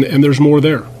level, and there's more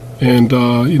there. And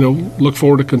look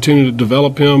forward to continuing to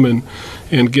develop him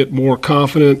and get more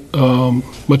confident,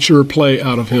 mature play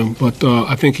out of him. But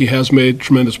I think he has made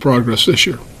tremendous progress this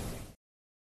year.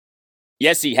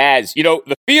 Yes, he has.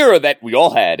 The fear that we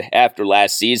all had after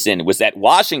last season was that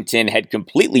Washington had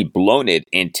completely blown it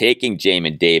in taking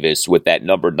Jamin Davis with that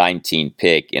number 19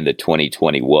 pick in the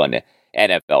 2021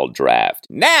 NFL draft.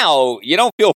 Now, you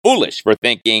don't feel foolish for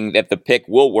thinking that the pick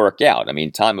will work out. I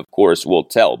mean, time, of course, will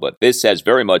tell, but this has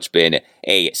very much been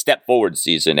a step forward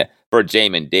season for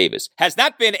Jamin Davis. Has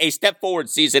not been a step forward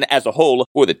season as a whole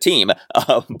for the team,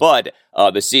 but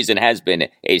the season has been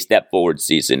a step forward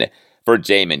season for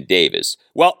Jamin Davis.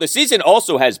 Well, the season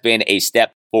also has been a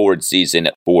step forward season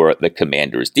for the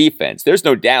Commanders defense. There's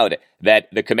no doubt that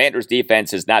the Commanders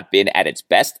defense has not been at its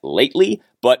best lately,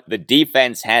 but the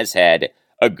defense has had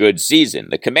a good season.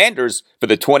 The Commanders, for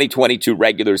the 2022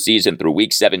 regular season through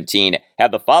Week 17,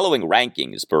 have the following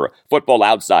rankings per Football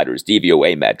Outsiders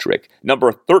DVOA metric.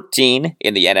 Number 13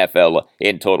 in the NFL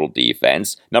in total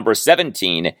defense. Number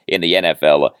 17 in the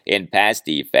NFL in pass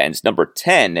defense. Number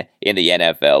 10 in the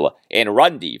NFL in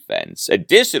run defense.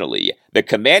 Additionally, the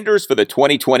Commanders for the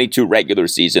 2022 regular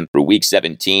season through Week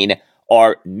 17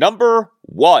 are number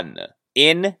 1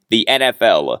 in the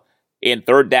NFL in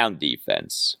third down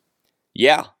defense.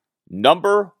 Yeah,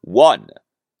 number 1.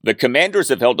 The Commanders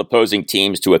have held opposing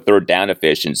teams to a third down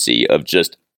efficiency of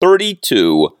just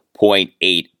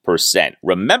 32.8%.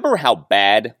 Remember how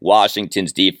bad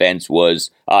Washington's defense was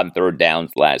on third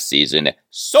downs last season?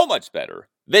 So much better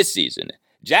this season.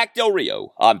 Jack Del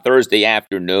Rio on Thursday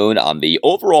afternoon on the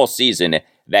overall season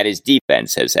that his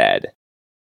defense has had.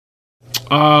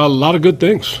 A lot of good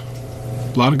things.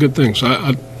 A lot of good things.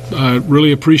 I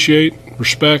really appreciate,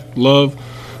 respect, love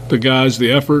the guys,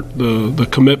 the effort, the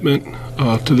commitment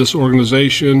to this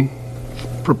organization,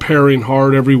 preparing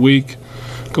hard every week,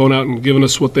 going out and giving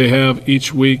us what they have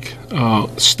each week,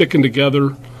 sticking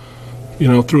together,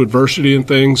 through adversity and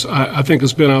things. I think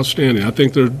it's been outstanding. I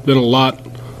think there's been a lot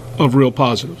of real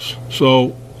positives.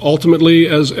 So ultimately,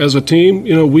 as a team,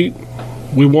 we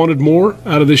wanted more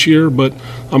out of this year, but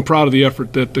I'm proud of the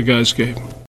effort that the guys gave.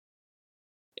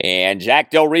 And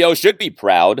Jack Del Rio should be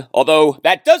proud, although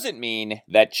that doesn't mean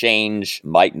that change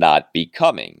might not be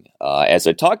coming. As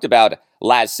I talked about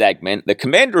last segment, the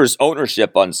Commanders'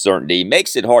 ownership uncertainty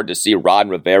makes it hard to see Ron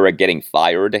Rivera getting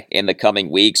fired in the coming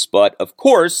weeks, but of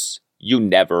course, you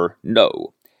never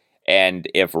know. And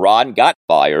if Ron got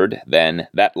fired, then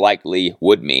that likely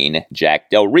would mean Jack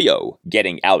Del Rio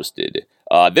getting ousted.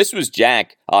 This was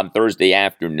Jack on Thursday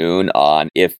afternoon on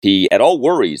if he at all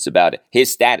worries about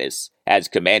his status as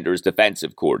Commanders'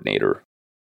 defensive coordinator.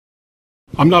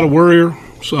 I'm not a worrier.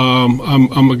 So,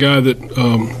 I'm a guy that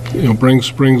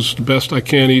brings the best I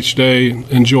can each day,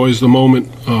 enjoys the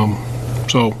moment.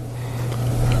 So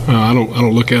I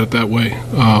don't look at it that way.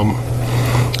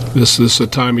 This is a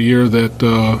time of year that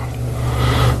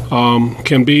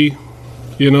can be,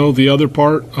 the other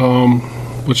part,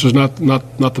 which is not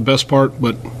the best part,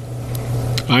 but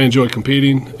I enjoy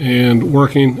competing and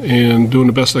working and doing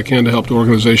the best I can to help the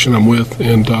organization I'm with,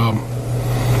 and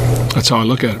that's how I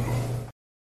look at it.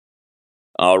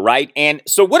 All right, and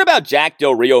so what about Jack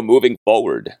Del Rio moving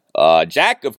forward?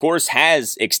 Jack, of course,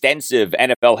 has extensive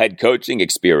NFL head coaching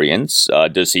experience.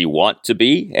 Does he want to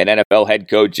be an NFL head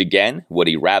coach again? Would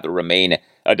he rather remain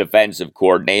a defensive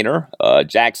coordinator?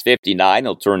 Jack's 59.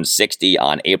 He'll turn 60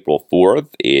 on April 4th.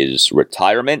 Is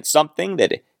retirement something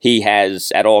that he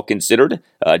has at all considered?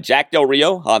 Jack Del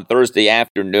Rio on Thursday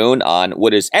afternoon on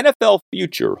what his NFL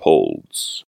future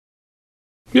holds.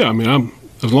 Yeah, I mean,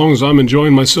 as long as I'm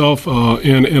enjoying myself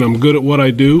and I'm good at what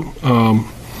I do,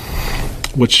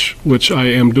 which I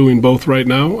am doing both right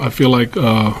now, I feel like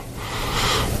I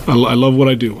love what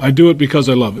I do. I do it because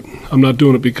I love it. I'm not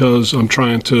doing it because I'm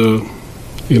trying to,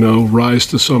 rise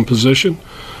to some position.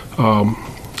 I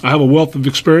have a wealth of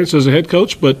experience as a head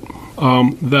coach, but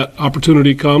that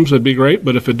opportunity comes, that'd be great.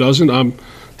 But if it doesn't, I'm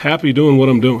happy doing what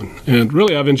I'm doing. And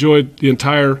really, I've enjoyed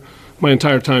my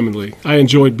entire time in the league. I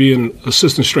enjoyed being an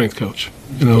assistant strength coach,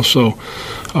 so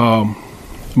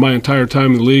my entire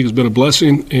time in the league has been a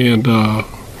blessing, and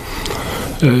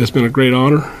it's been a great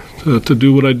honor to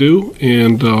do what I do,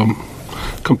 and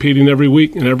competing every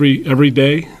week and every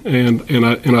day, and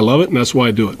I love it, and that's why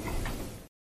I do it.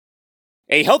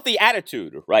 A healthy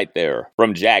attitude right there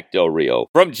from Jack Del Rio,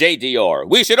 from JDR.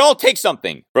 We should all take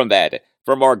something from that,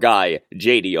 from our guy,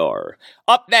 JDR.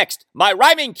 Up next, my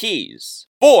rhyming keys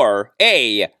for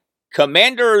a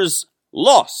Commanders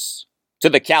loss to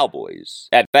the Cowboys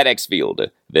at FedEx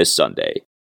Field this Sunday.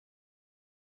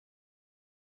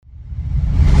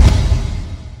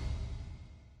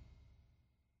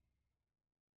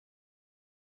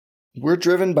 We're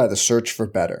driven by the search for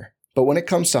better. But when it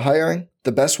comes to hiring,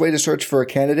 the best way to search for a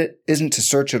candidate isn't to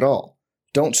search at all.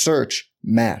 Don't search,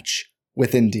 match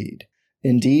with Indeed.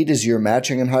 Indeed is your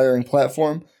matching and hiring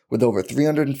platform with over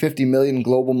 350 million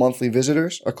global monthly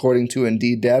visitors, according to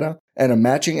Indeed data, and a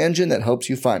matching engine that helps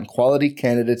you find quality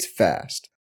candidates fast.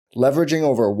 Leveraging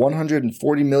over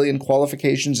 140 million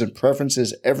qualifications and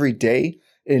preferences every day,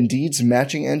 Indeed's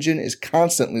matching engine is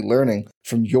constantly learning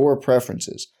from your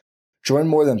preferences. Join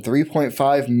more than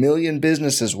 3.5 million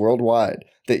businesses worldwide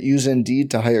that use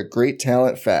Indeed to hire great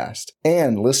talent fast.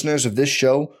 And listeners of this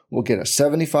show will get a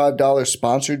 $75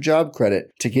 sponsored job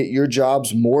credit to get your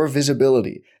jobs more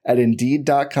visibility at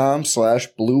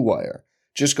Indeed.com/Blue Wire.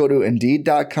 Just go to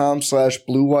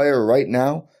Indeed.com/Blue Wire right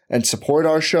now and support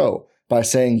our show by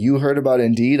saying you heard about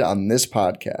Indeed on this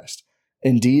podcast.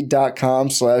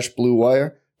 Indeed.com/Blue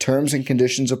Wire. Terms and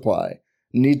conditions apply.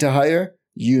 Need to hire?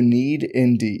 You need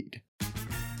Indeed.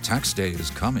 Tax day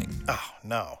is coming. Oh,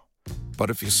 no.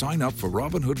 But if you sign up for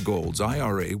Robinhood Gold's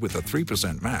IRA with a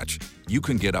 3% match, you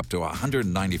can get up to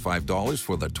 $195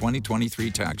 for the 2023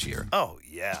 tax year. Oh,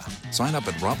 yeah. Sign up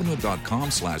at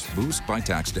Robinhood.com/boost by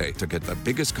tax day to get the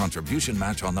biggest contribution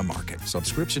match on the market.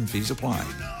 Subscription fees apply.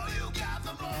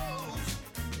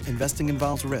 Investing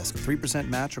involves risk. 3%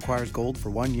 match requires gold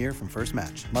for 1 year from first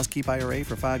match. Must keep IRA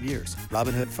for 5 years.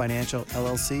 Robinhood Financial,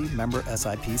 LLC, member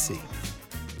SIPC.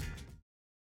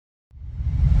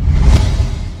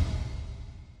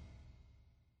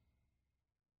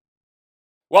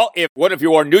 Well, if one of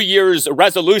your New Year's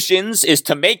resolutions is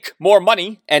to make more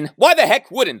money, and why the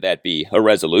heck wouldn't that be a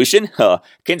resolution?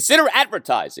 Consider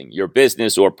advertising your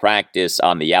business or practice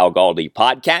on the Al Galdi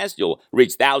podcast. You'll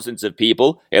reach thousands of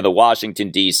people in the Washington,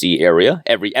 D.C. area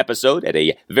every episode at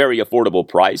a very affordable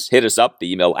price. Hit us up.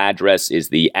 The email address is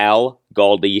the Al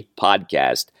Galdi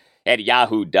podcast at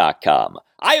yahoo.com.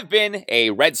 I have been a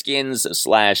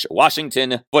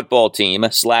Redskins/Washington football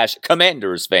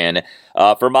team/Commanders fan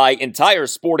for my entire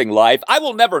sporting life. I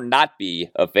will never not be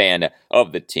a fan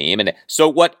of the team. And so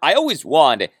what I always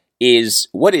want is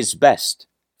what is best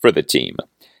for the team.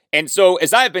 And so,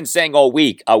 as I've been saying all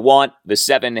week, I want the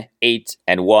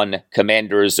 7-8-1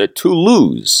 Commanders to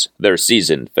lose their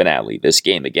season finale, this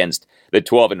game against the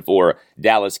 12-4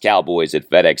 Dallas Cowboys at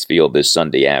FedEx Field this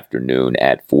Sunday afternoon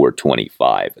at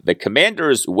 4:25. The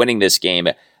Commanders winning this game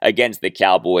against the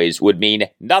Cowboys would mean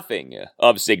nothing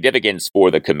of significance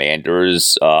for the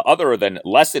Commanders other than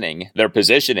lessening their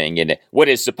positioning in what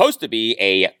is supposed to be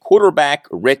a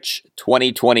quarterback-rich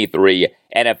 2023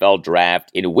 NFL draft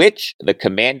in which the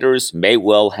Commanders may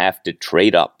well have to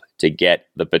trade up to get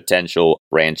the potential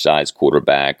franchise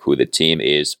quarterback who the team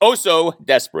is oh so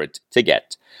desperate to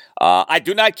get. I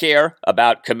do not care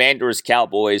about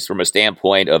Commanders-Cowboys from a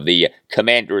standpoint of the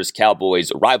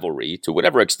Commanders-Cowboys rivalry, to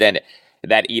whatever extent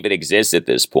that even exists at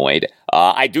this point.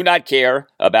 I do not care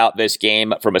about this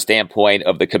game from a standpoint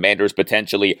of the Commanders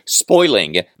potentially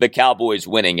spoiling the Cowboys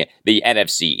winning the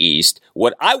NFC East.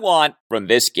 What I want from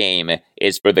this game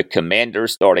is for the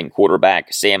Commanders starting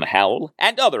quarterback Sam Howell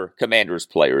and other Commanders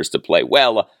players to play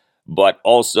well, but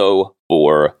also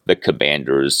for the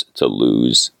Commanders to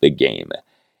lose the game.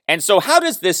 And so how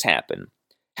does this happen?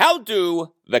 How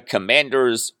do the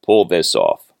Commanders pull this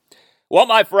off? Well,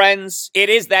 my friends, it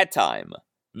is that time.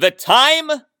 The time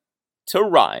to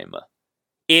rhyme.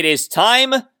 It is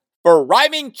time for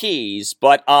Rhyming Keys,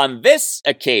 but on this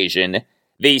occasion,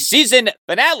 the season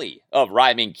finale of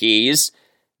Rhyming Keys,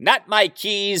 not my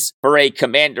keys for a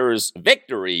Commanders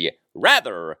victory,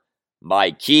 rather,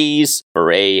 my keys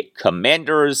for a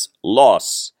Commanders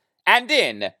loss. And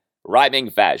in rhyming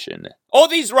fashion. All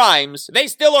these rhymes, they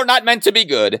still are not meant to be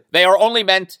good. They are only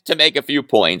meant to make a few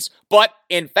points. But,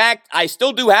 in fact, I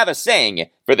still do have a saying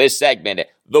for this segment.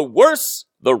 The worse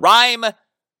the rhyme,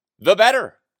 the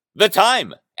better the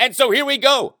time. And so here we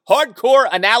go. Hardcore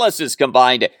analysis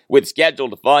combined with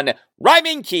scheduled fun.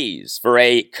 Rhyming keys for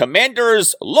a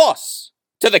Commanders loss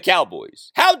to the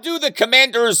Cowboys. How do the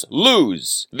Commanders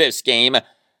lose this game?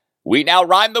 We now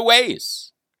rhyme the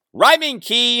ways. Rhyming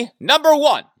key number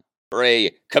 1. For a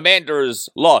Commanders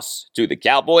loss to the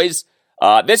Cowboys.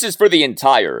 This is for the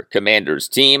entire Commanders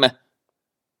team.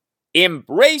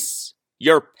 Embrace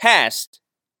your past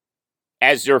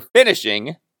as you're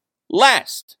finishing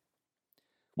last.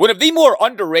 One of the more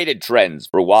underrated trends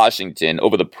for Washington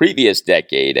over the previous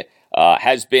decade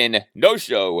has been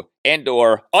no-show and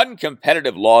or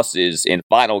uncompetitive losses in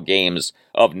final games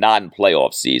of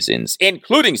non-playoff seasons,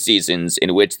 including seasons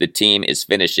in which the team is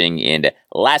finishing in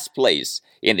last place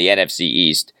in the NFC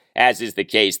East, as is the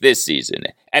case this season.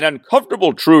 An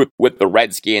uncomfortable truth with the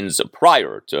Redskins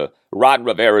prior to Ron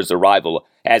Rivera's arrival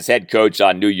as head coach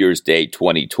on New Year's Day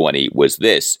 2020 was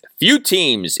this. Few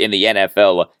teams in the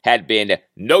NFL had been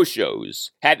no-shows,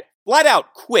 had flat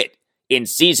out quit in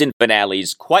season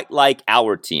finales quite like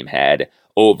our team had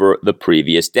over the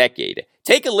previous decade.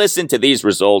 Take a listen to these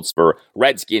results for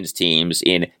Redskins teams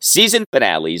in season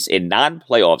finales in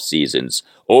non-playoff seasons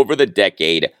over the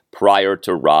decade prior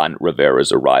to Ron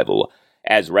Rivera's arrival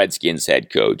as Redskins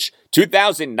head coach.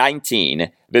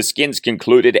 2019, the Skins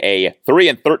concluded a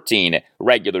 3-13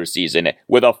 regular season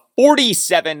with a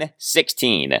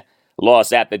 47-16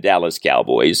 loss at the Dallas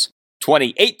Cowboys.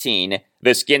 2018,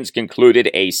 the Skins concluded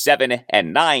a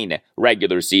 7-9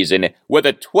 regular season with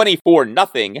a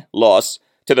 24-0 loss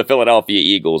to the Philadelphia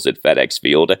Eagles at FedEx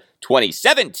Field.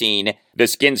 2017, the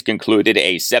Skins concluded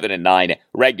a 7-9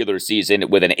 regular season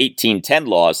with an 18-10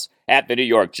 loss at the New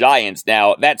York Giants.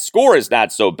 Now, that score is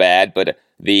not so bad, but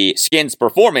the Skins'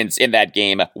 performance in that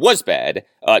game was bad.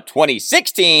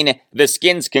 2016, the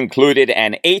Skins concluded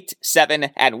an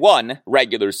 8-7-1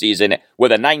 regular season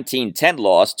with a 19-10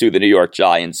 loss to the New York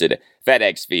Giants at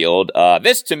FedEx Field.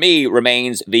 This, to me,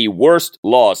 remains the worst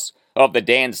loss of the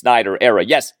Dan Snyder era.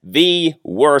 Yes, the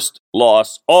worst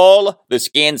loss. All the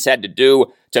Skins had to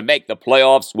do to make the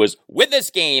playoffs was win this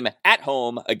game at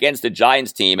home against the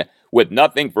Giants team with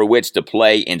nothing for which to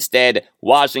play. Instead,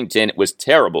 Washington was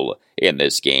terrible in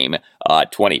this game.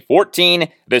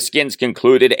 2014, the Skins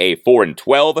concluded a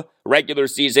 4-12 regular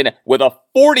season with a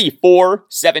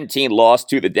 44-17 loss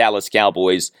to the Dallas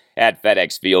Cowboys at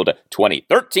FedEx Field.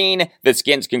 2013, the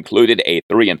Skins concluded a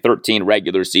 3-13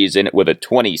 regular season with a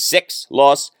 26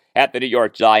 loss at the New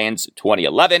York Giants.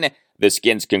 2011, the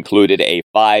Skins concluded a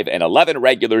 5-11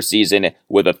 regular season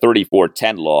with a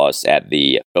 34-10 loss at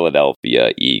the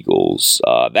Philadelphia Eagles.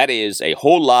 That is a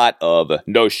whole lot of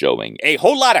no-showing, a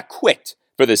whole lot of quit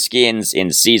for the Skins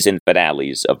in season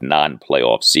finales of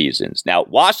non-playoff seasons. Now,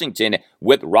 Washington,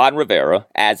 with Ron Rivera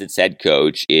as its head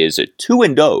coach, is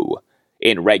 2-0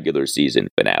 in regular season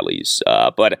finales.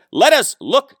 But let us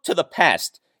look to the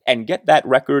past and get that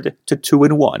record to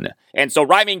 2-1. And so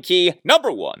rhyming key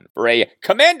number 1 for a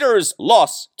Commanders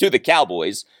loss to the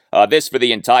Cowboys. This for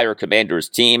the entire Commanders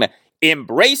team.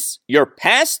 Embrace your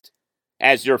past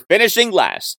as you're finishing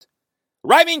last.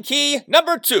 Rhyming key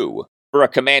number 2 for a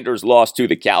Commanders loss to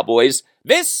the Cowboys.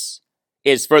 This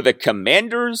is for the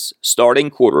Commanders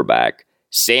starting quarterback,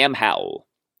 Sam Howell.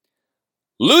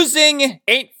 Losing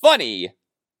ain't funny,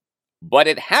 but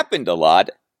it happened a lot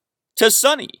to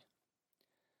Sonny.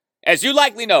 As you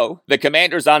likely know, the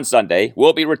Commanders on Sunday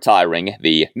will be retiring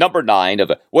the number 9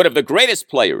 of one of the greatest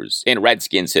players in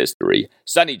Redskins history,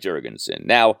 Sonny Jurgensen.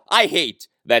 Now, I hate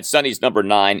that Sonny's number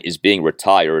 9 is being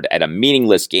retired at a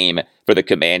meaningless game for the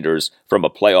Commanders from a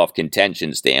playoff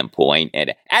contention standpoint,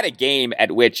 and at a game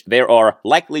at which there are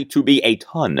likely to be a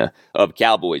ton of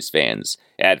Cowboys fans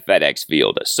at FedEx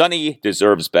Field. Sonny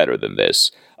deserves better than this.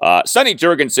 Sonny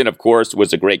Jurgensen, of course,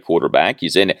 was a great quarterback.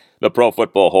 He's in the Pro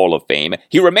Football Hall of Fame.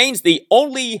 He remains the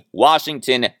only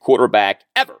Washington quarterback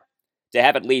ever to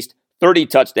have at least 30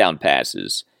 touchdown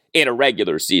passes in a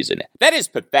regular season. That is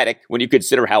pathetic when you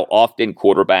consider how often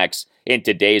quarterbacks in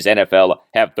today's NFL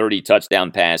have 30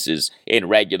 touchdown passes in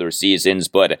regular seasons.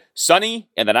 But Sonny,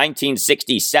 in the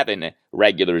 1967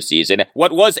 regular season,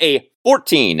 what was a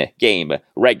 14-game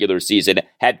regular season,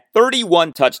 had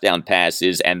 31 touchdown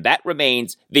passes, and that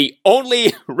remains the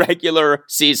only regular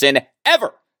season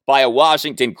ever by a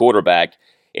Washington quarterback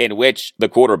in which the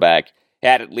quarterback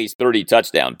had at least 30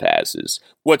 touchdown passes.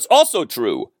 What's also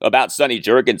true about Sonny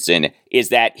Jurgensen is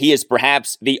that he is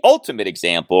perhaps the ultimate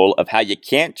example of how you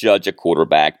can't judge a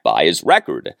quarterback by his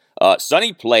record.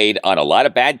 Sonny played on a lot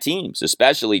of bad teams,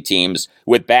 especially teams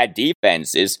with bad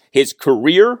defenses. His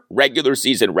career regular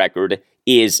season record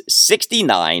is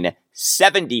 69,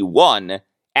 71,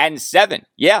 and 7.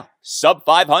 Yeah, sub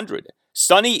 500.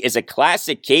 Sonny is a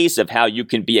classic case of how you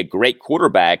can be a great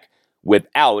quarterback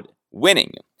without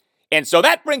winning. And so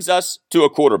that brings us to a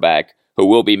quarterback who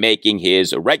will be making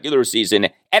his regular season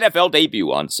NFL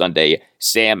debut on Sunday,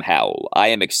 Sam Howell. I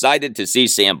am excited to see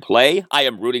Sam play. I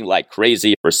am rooting like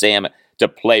crazy for Sam to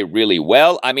play really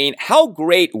well. I mean, how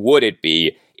great would it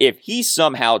be if he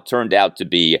somehow turned out to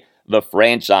be the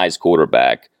franchise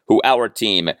quarterback who our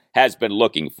team has been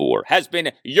looking for, has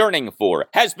been yearning for,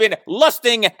 has been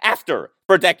lusting after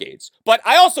for decades. But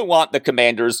I also want the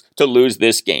Commanders to lose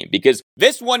this game, because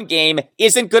this one game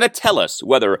isn't going to tell us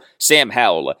whether Sam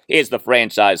Howell is the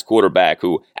franchise quarterback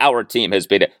who our team has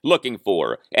been looking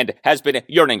for and has been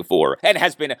yearning for and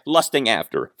has been lusting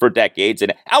after for decades.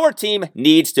 And our team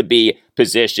needs to be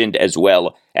positioned as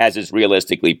well as is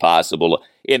realistically possible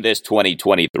in this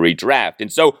 2023 draft.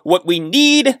 And so what we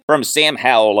need from Sam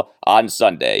Howell on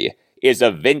Sunday is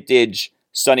a vintage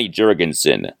Sonny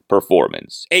Jurgensen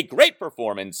performance. A great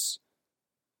performance,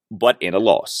 but in a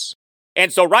loss.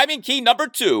 And so rhyming key number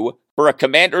 2 for a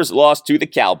Commanders loss to the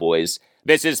Cowboys.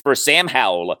 This is for Sam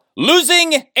Howell.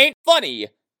 Losing ain't funny,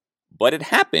 but it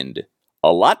happened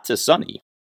a lot to Sonny.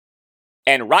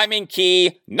 And rhyming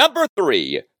key number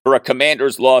 3 for a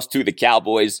Commanders loss to the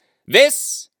Cowboys.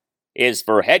 This is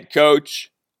for head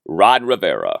coach Ron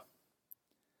Rivera.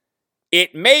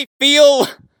 It may feel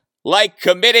like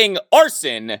committing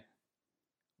arson,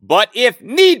 but if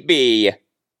need be,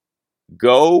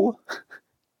 go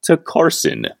to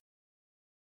Carson.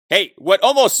 Hey, what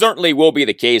almost certainly will be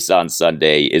the case on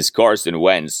Sunday is Carson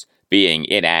Wentz being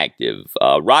inactive.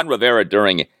 Ron Rivera,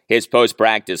 during his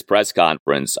post-practice press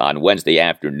conference on Wednesday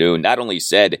afternoon, not only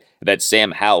said that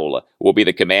Sam Howell will be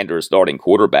the Commanders' starting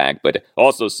quarterback, but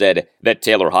also said that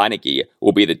Taylor Heinicke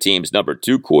will be the team's number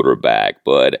 2 quarterback.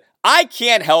 But I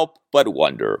can't help but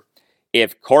wonder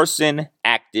if Carson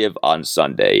active on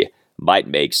Sunday might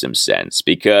make some sense,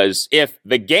 because if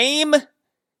the game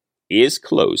is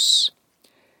close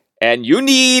and you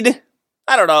need,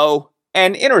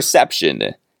 an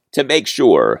interception to make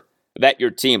sure that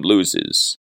your team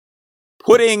loses,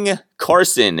 putting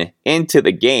Carson into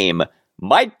the game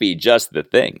might be just the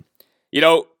thing.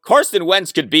 Carson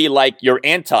Wentz could be like your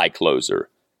anti-closer.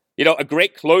 A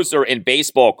great closer in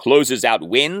baseball closes out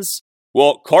wins.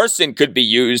 Well, Carson could be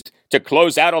used to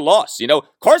close out a loss.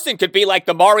 Carson could be like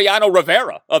the Mariano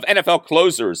Rivera of NFL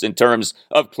closers in terms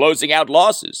of closing out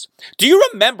losses. Do you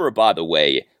remember, by the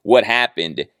way, what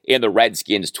happened in the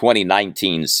Redskins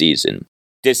 2019 season?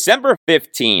 December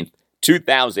 15th,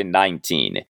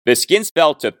 2019, the Skins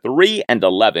fell to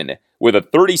 3-11 with a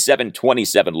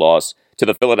 37-27 loss to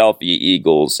the Philadelphia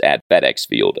Eagles at FedEx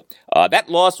Field. That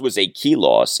loss was a key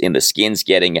loss in the Skins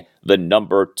getting the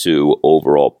number 2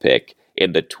 overall pick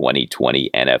in the 2020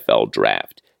 NFL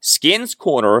Draft. Skins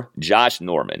corner Josh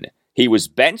Norman, he was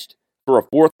benched for a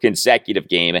 4th consecutive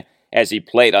game as he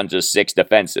played on just 6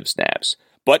 defensive snaps.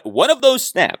 But one of those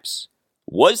snaps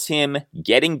was him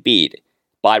getting beat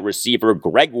by receiver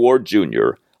Greg Ward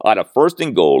Jr. on a 1st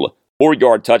and goal,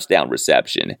 4-yard touchdown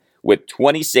reception with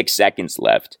 26 seconds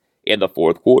left in the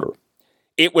 4th quarter.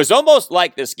 It was almost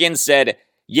like the Skins said,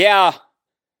 yeah,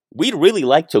 we'd really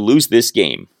like to lose this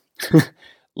game.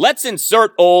 Let's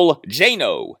insert old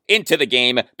Jano into the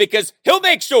game because he'll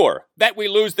make sure that we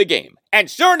lose the game. And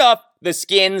sure enough, the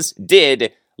Skins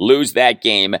did lose that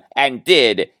game and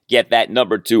did get that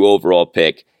number 2 overall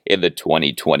pick in the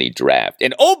 2020 draft.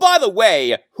 And oh, by the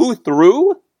way, who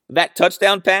threw that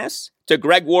touchdown pass to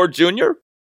Greg Ward Jr.?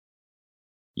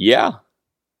 Yeah,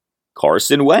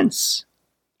 Carson Wentz.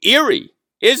 Eerie,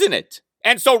 isn't it?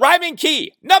 And so rhyming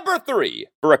key, number 3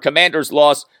 for a Commanders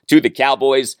loss to the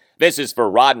Cowboys. This is for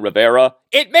Ron Rivera.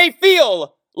 It may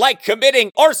feel like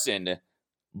committing arson,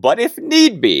 but if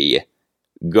need be,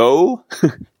 go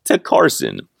to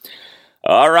Carson.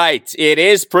 All right, it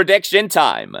is prediction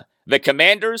time. The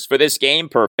Commanders for this game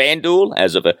per FanDuel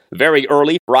as of a very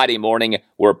early Friday morning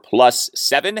were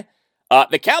 +7.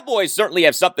 The Cowboys certainly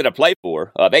have something to play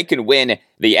for. They can win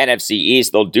the NFC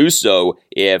East. They'll do so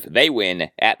if they win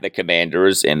at the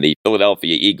Commanders and the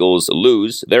Philadelphia Eagles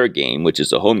lose their game, which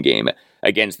is a home game,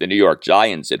 against the New York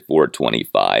Giants at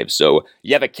 425. So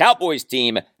you have a Cowboys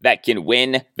team that can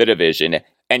win the division,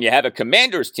 and you have a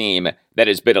Commanders team that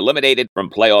has been eliminated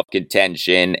from playoff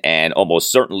contention and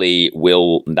almost certainly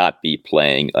will not be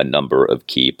playing a number of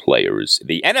key players.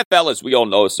 The NFL, as we all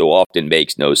know so often,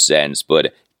 makes no sense,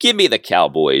 but give me the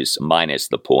Cowboys minus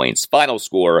the points. Final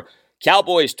score,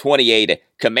 Cowboys 28,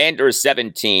 Commanders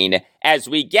 17, as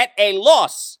we get a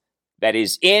loss that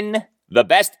is in the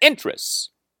best interests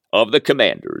of the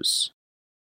Commanders.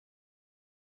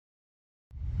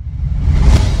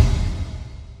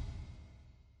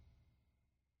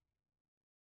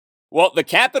 Well, the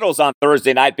Capitals on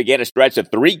Thursday night began a stretch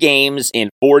of 3 games in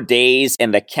 4 days,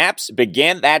 and the Caps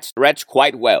began that stretch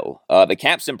quite well. The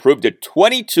Caps improved to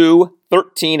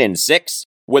 22-13-6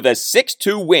 with a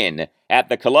 6-2 win at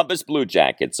the Columbus Blue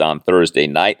Jackets on Thursday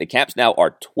night. The Caps now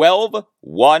are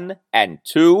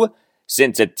 12-1-2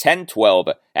 since a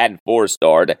 10-12-4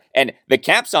 start, and the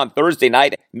Caps on Thursday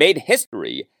night made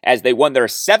history as they won their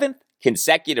 7th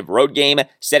consecutive road game,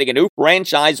 setting a new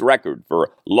franchise record for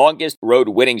longest road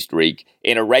winning streak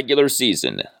in a regular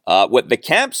season. What the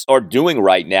Caps are doing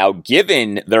right now,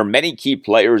 given their many key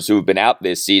players who've been out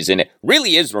this season,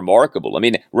 really is remarkable. I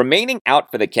mean, remaining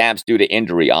out for the Caps due to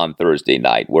injury on Thursday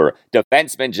night were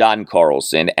defenseman John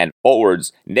Carlson and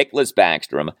forwards Nicholas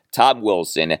Backstrom, Tom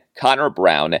Wilson, Connor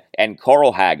Brown, and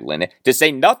Carl Hagelin, to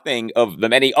say nothing of the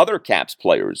many other Caps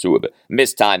players who have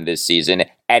missed time this season,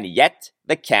 and yet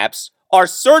the Caps are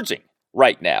surging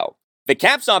right now. The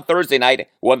Caps on Thursday night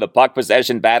won the puck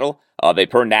possession battle. They,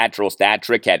 per natural stat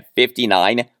trick, had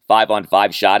 59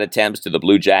 5-on-5 shot attempts to the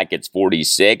Blue Jackets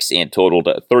 46 and totaled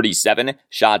 37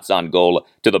 shots on goal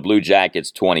to the Blue Jackets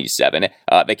 27.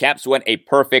 The Caps went a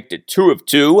perfect 2 of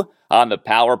 2 on the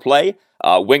power play.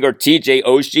 Winger TJ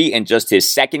Oshie, in just his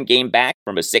 2nd game back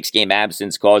from a 6-game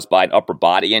absence caused by an upper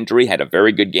body injury, had a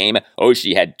very good game.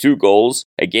 Oshie had 2 goals,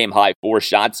 a game-high 4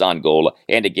 shots on goal,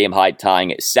 and a game-high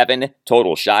tying 7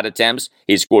 total shot attempts.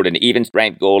 He scored an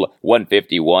even-strength goal,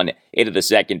 151 into the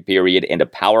 2nd period, and a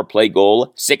power play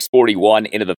goal, 641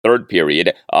 into the 3rd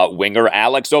period. Winger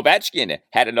Alex Ovechkin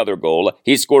had another goal.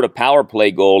 He scored a power play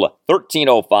goal,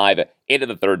 13:05 into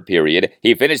the 3rd period.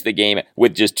 He finished the game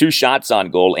with just 2 shots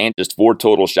on goal and just 4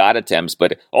 total shot attempts,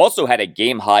 but also had a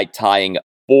game-high tying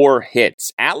 4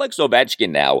 hits. Alex Ovechkin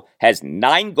now has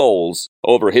 9 goals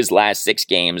over his last 6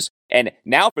 games, and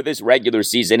now for this regular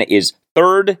season is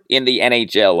 3rd in the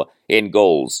NHL in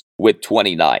goals with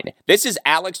 29. This is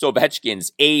Alex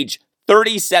Ovechkin's age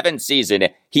 37 season.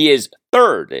 He is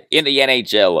 3rd in the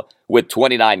NHL with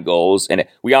 29 goals. And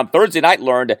we on Thursday night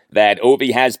learned that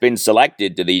Ovi has been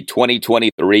selected to the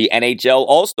 2023 NHL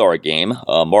All-Star Game,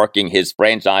 marking his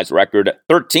franchise record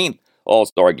 13th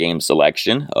All-Star Game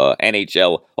selection.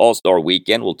 NHL All-Star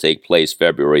Weekend will take place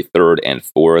February 3rd and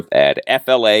 4th at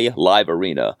FLA Live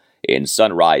Arena in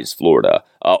Sunrise, Florida.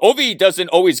 Ovi doesn't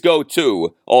always go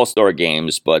to All-Star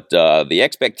games, but the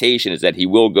expectation is that he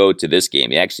will go to this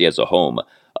game. He actually has a home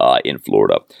in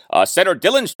Florida. Center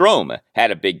Dylan Strome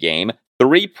had a big game.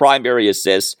 3 primary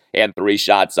assists and 3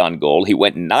 shots on goal. He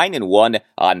went 9-1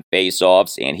 on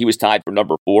faceoffs, and he was tied for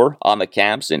number 4 on the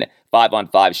Caps in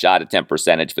 5-on-5 shot attempt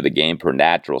percentage for the game per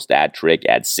natural stat trick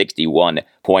at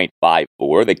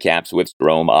 61.54. The Caps with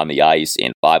Strome on the ice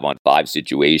in 5-on-5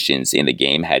 situations in the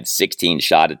game had 16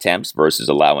 shot attempts versus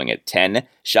allowing it 10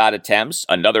 shot attempts.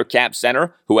 Another Cap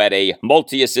center who had a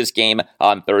multi-assist game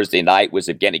on Thursday night was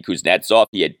Evgeny Kuznetsov.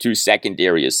 He had 2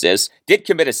 secondary assists, did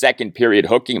commit a second period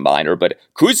hooking minor, but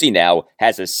Kuzi now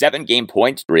has a 7-game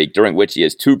point streak during which he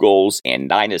has 2 goals and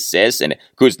 9 assists, and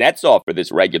Kuznetsov for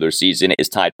this regular season is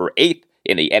tied for 8th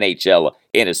in the NHL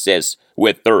in assists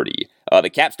with 30. The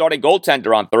Cap starting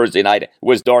goaltender on Thursday night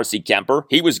was Darcy Kemper.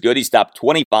 He was good. He stopped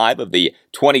 25 of the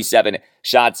 27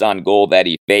 shots on goal that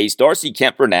he faced. Darcy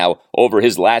Kemper now, over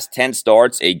his last 10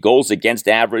 starts, a goals against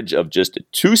average of just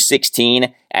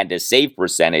 .216 and a save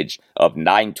percentage of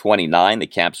 .929. The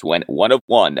Caps went 1 of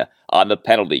 1 on the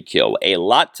penalty kill. A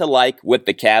lot to like with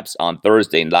the Caps on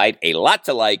Thursday night. A lot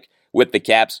to like with the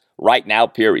Caps right now,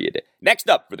 period. Next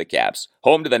up for the Caps,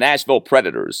 home to the Nashville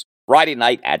Predators, Friday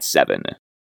night at 7.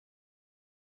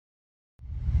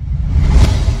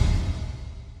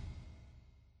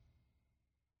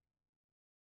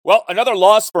 Well, another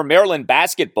loss for Maryland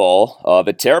basketball.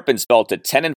 The Terrapins fell to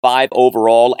 10-5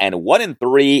 overall and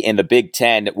 1-3 in the Big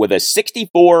Ten with a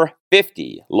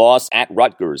 64-50 loss at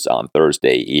Rutgers on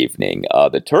Thursday evening.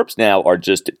 The Terps now are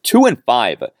just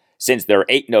 2-5 since their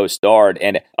 8-0 start,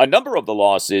 and a number of the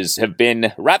losses have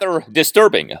been rather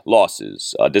disturbing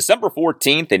losses. December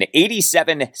 14th, an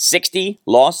 87-60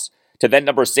 loss to then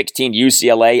number 16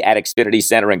 UCLA at Xfinity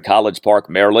Center in College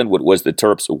Park, Maryland, what was the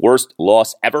Terps' worst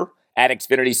loss ever at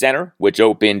Xfinity Center, which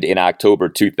opened in October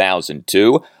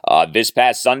 2002. This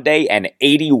past Sunday, an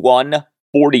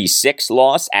 81-46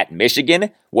 loss at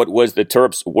Michigan, what was the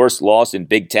Terps' worst loss in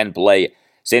Big Ten play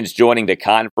since joining the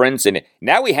conference. And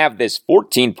now we have this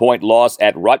 14-point loss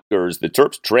at Rutgers. The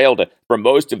Terps trailed for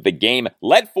most of the game,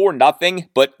 led 4-0,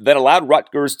 but then allowed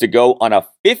Rutgers to go on a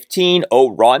 15-0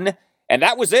 run. And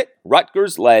that was it.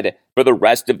 Rutgers led for the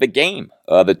rest of the game.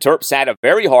 The Terps had a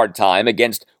very hard time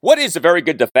against what is a very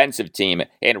good defensive team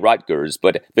in Rutgers,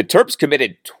 but the Terps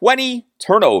committed 20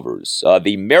 turnovers.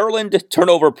 The Maryland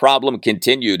turnover problem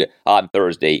continued on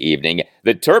Thursday evening.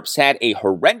 The Terps had a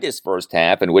horrendous first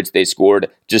half in which they scored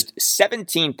just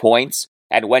 17 points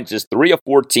and went just 3 of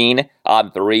 14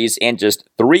 on threes and just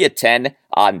 3 of 10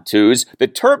 on twos. The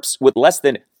Terps, with less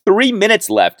than 3 minutes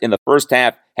left in the first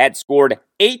half, had scored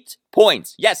 8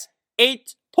 points. Yes,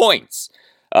 8 points.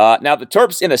 Now, the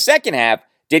Terps in the second half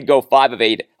did go 5 of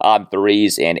 8 on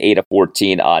threes and 8 of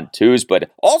 14 on twos, but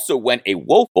also went a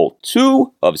woeful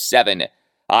 2 of 7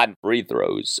 on free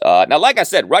throws. Now, like I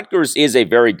said, Rutgers is a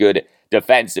very good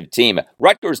defensive team.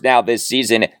 Rutgers now this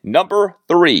season, number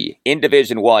 3 in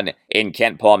Division I in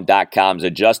KenPom.com's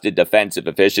adjusted defensive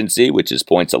efficiency, which is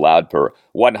points allowed per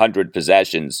 100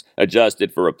 possessions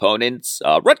adjusted for opponents.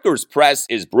 Rutgers' press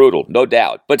is brutal, no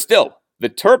doubt, but still, the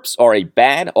Terps are a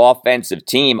bad offensive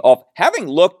team of having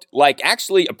looked like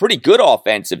actually a pretty good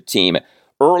offensive team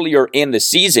earlier in the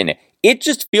season. It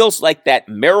just feels like that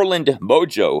Maryland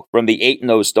mojo from the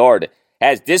 8-0 start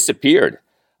has disappeared.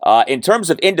 In terms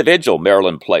of individual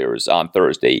Maryland players on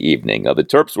Thursday evening, the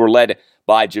Terps were led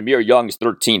by Jameer Young's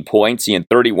 13 points. He in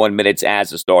 31 minutes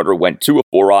as a starter went 2 of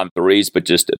 4 on threes, but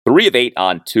just 3 of 8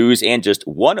 on twos and just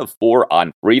 1 of 4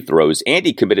 on free throws. And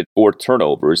he committed 4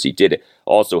 turnovers. He did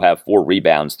also have 4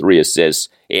 rebounds, 3 assists,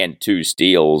 and 2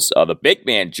 steals. The big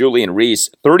man, Julian Reese,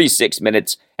 36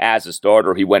 minutes as a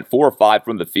starter. He went 4 of 5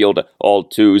 from the field, all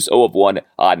twos, 0 of 1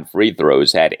 on free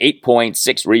throws, had 8 points,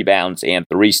 6 rebounds, and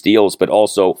 3 steals, but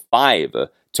also 5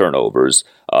 turnovers.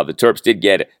 The Terps did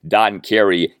get Don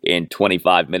Carey in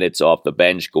 25 minutes off the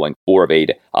bench, going 4 of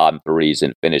 8 on threes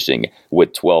and finishing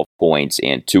with 12 points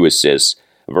and 2 assists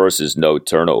versus no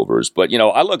turnovers. But,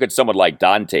 I look at someone like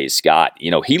Dante Scott.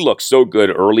 He looked so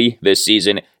good early this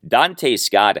season. Dante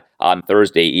Scott on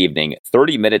Thursday evening,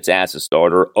 30 minutes as a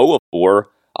starter, 0 of 4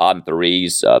 on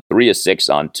threes, 3 of 6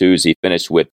 on twos. He finished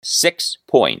with 6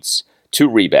 points, 2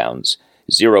 rebounds,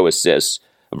 0 assists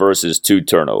versus 2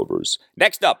 turnovers.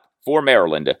 Next up for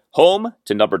Maryland, home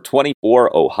to number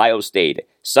 24 Ohio State,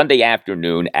 Sunday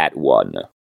afternoon at 1.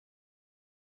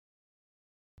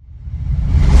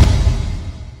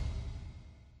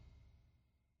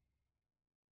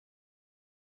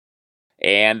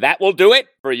 And that will do it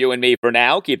for you and me for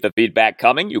now. Keep the feedback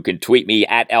coming. You can tweet me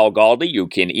at Al Galdi. You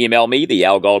can email me, the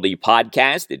Al Galdi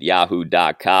podcast at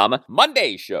yahoo.com.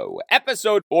 Monday show,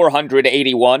 episode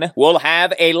 481. We'll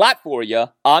have a lot for you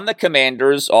on the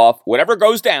Commanders off whatever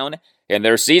goes down in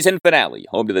their season finale,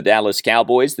 home to the Dallas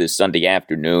Cowboys this Sunday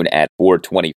afternoon at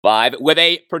 4:25, with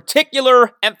a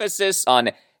particular emphasis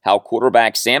on how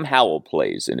quarterback Sam Howell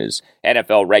plays in his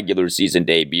NFL regular season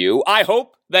debut. I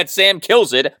hope that Sam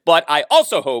kills it, but I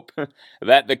also hope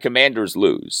that the Commanders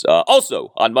lose.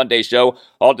 Also, on Monday's show,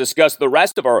 I'll discuss the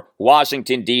rest of our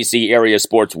Washington, D.C. area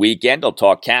sports weekend. I'll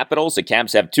talk Capitals. The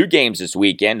Caps have 2 games this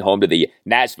weekend, home to the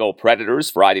Nashville Predators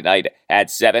Friday night at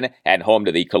 7, and home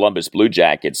to the Columbus Blue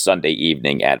Jackets Sunday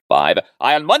evening at 5.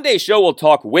 On Monday's show, we'll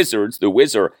talk Wizards. The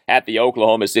Wiz are at the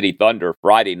Oklahoma City Thunder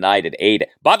Friday night at 8.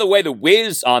 By the way, the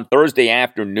Wiz on Thursday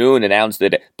afternoon announced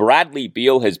that Bradley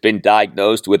Beal has been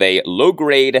diagnosed with a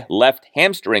low-grade left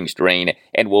hamstring strain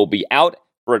and will be out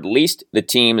for at least the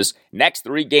team's next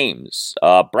 3 games.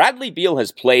 Bradley Beal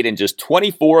has played in just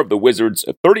 24 of the Wizards'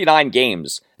 39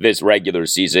 games this regular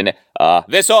season.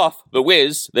 The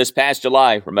Wiz, this past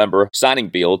July, remember, signing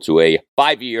Beal to a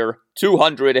 5-year,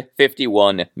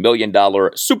 $251 million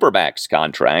Supermax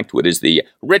contract, which is the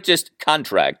richest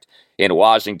contract in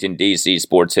Washington, D.C.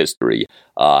 sports history.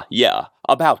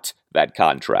 About that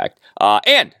contract.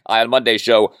 And on Monday's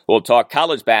show, we'll talk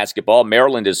college basketball.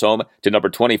 Maryland is home to number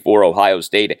 24 Ohio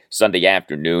State Sunday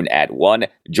afternoon at 1.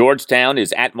 Georgetown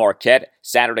is at Marquette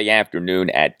Saturday afternoon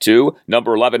at 2.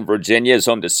 Number 11 Virginia is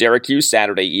home to Syracuse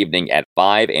Saturday evening at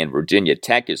 5. And Virginia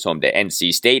Tech is home to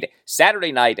NC State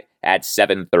Saturday night at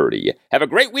 7:30. Have a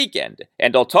great weekend,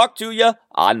 and I'll talk to you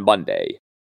on Monday.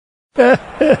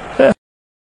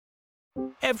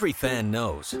 Every fan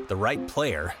knows the right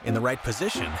player in the right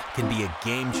position can be a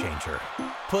game changer.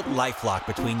 Put LifeLock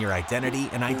between your identity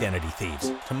and identity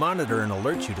thieves to monitor and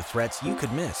alert you to threats you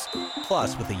could miss.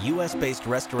 Plus, with a U.S.-based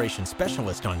restoration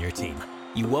specialist on your team,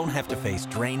 you won't have to face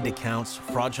drained accounts,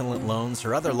 fraudulent loans,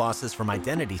 or other losses from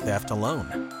identity theft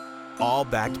alone. All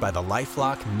backed by the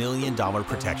LifeLock $1 Million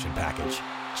Protection Package.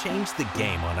 Change the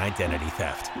game on identity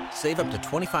theft. Save up to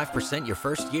 25% your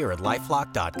first year at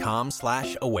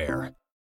LifeLock.com/aware.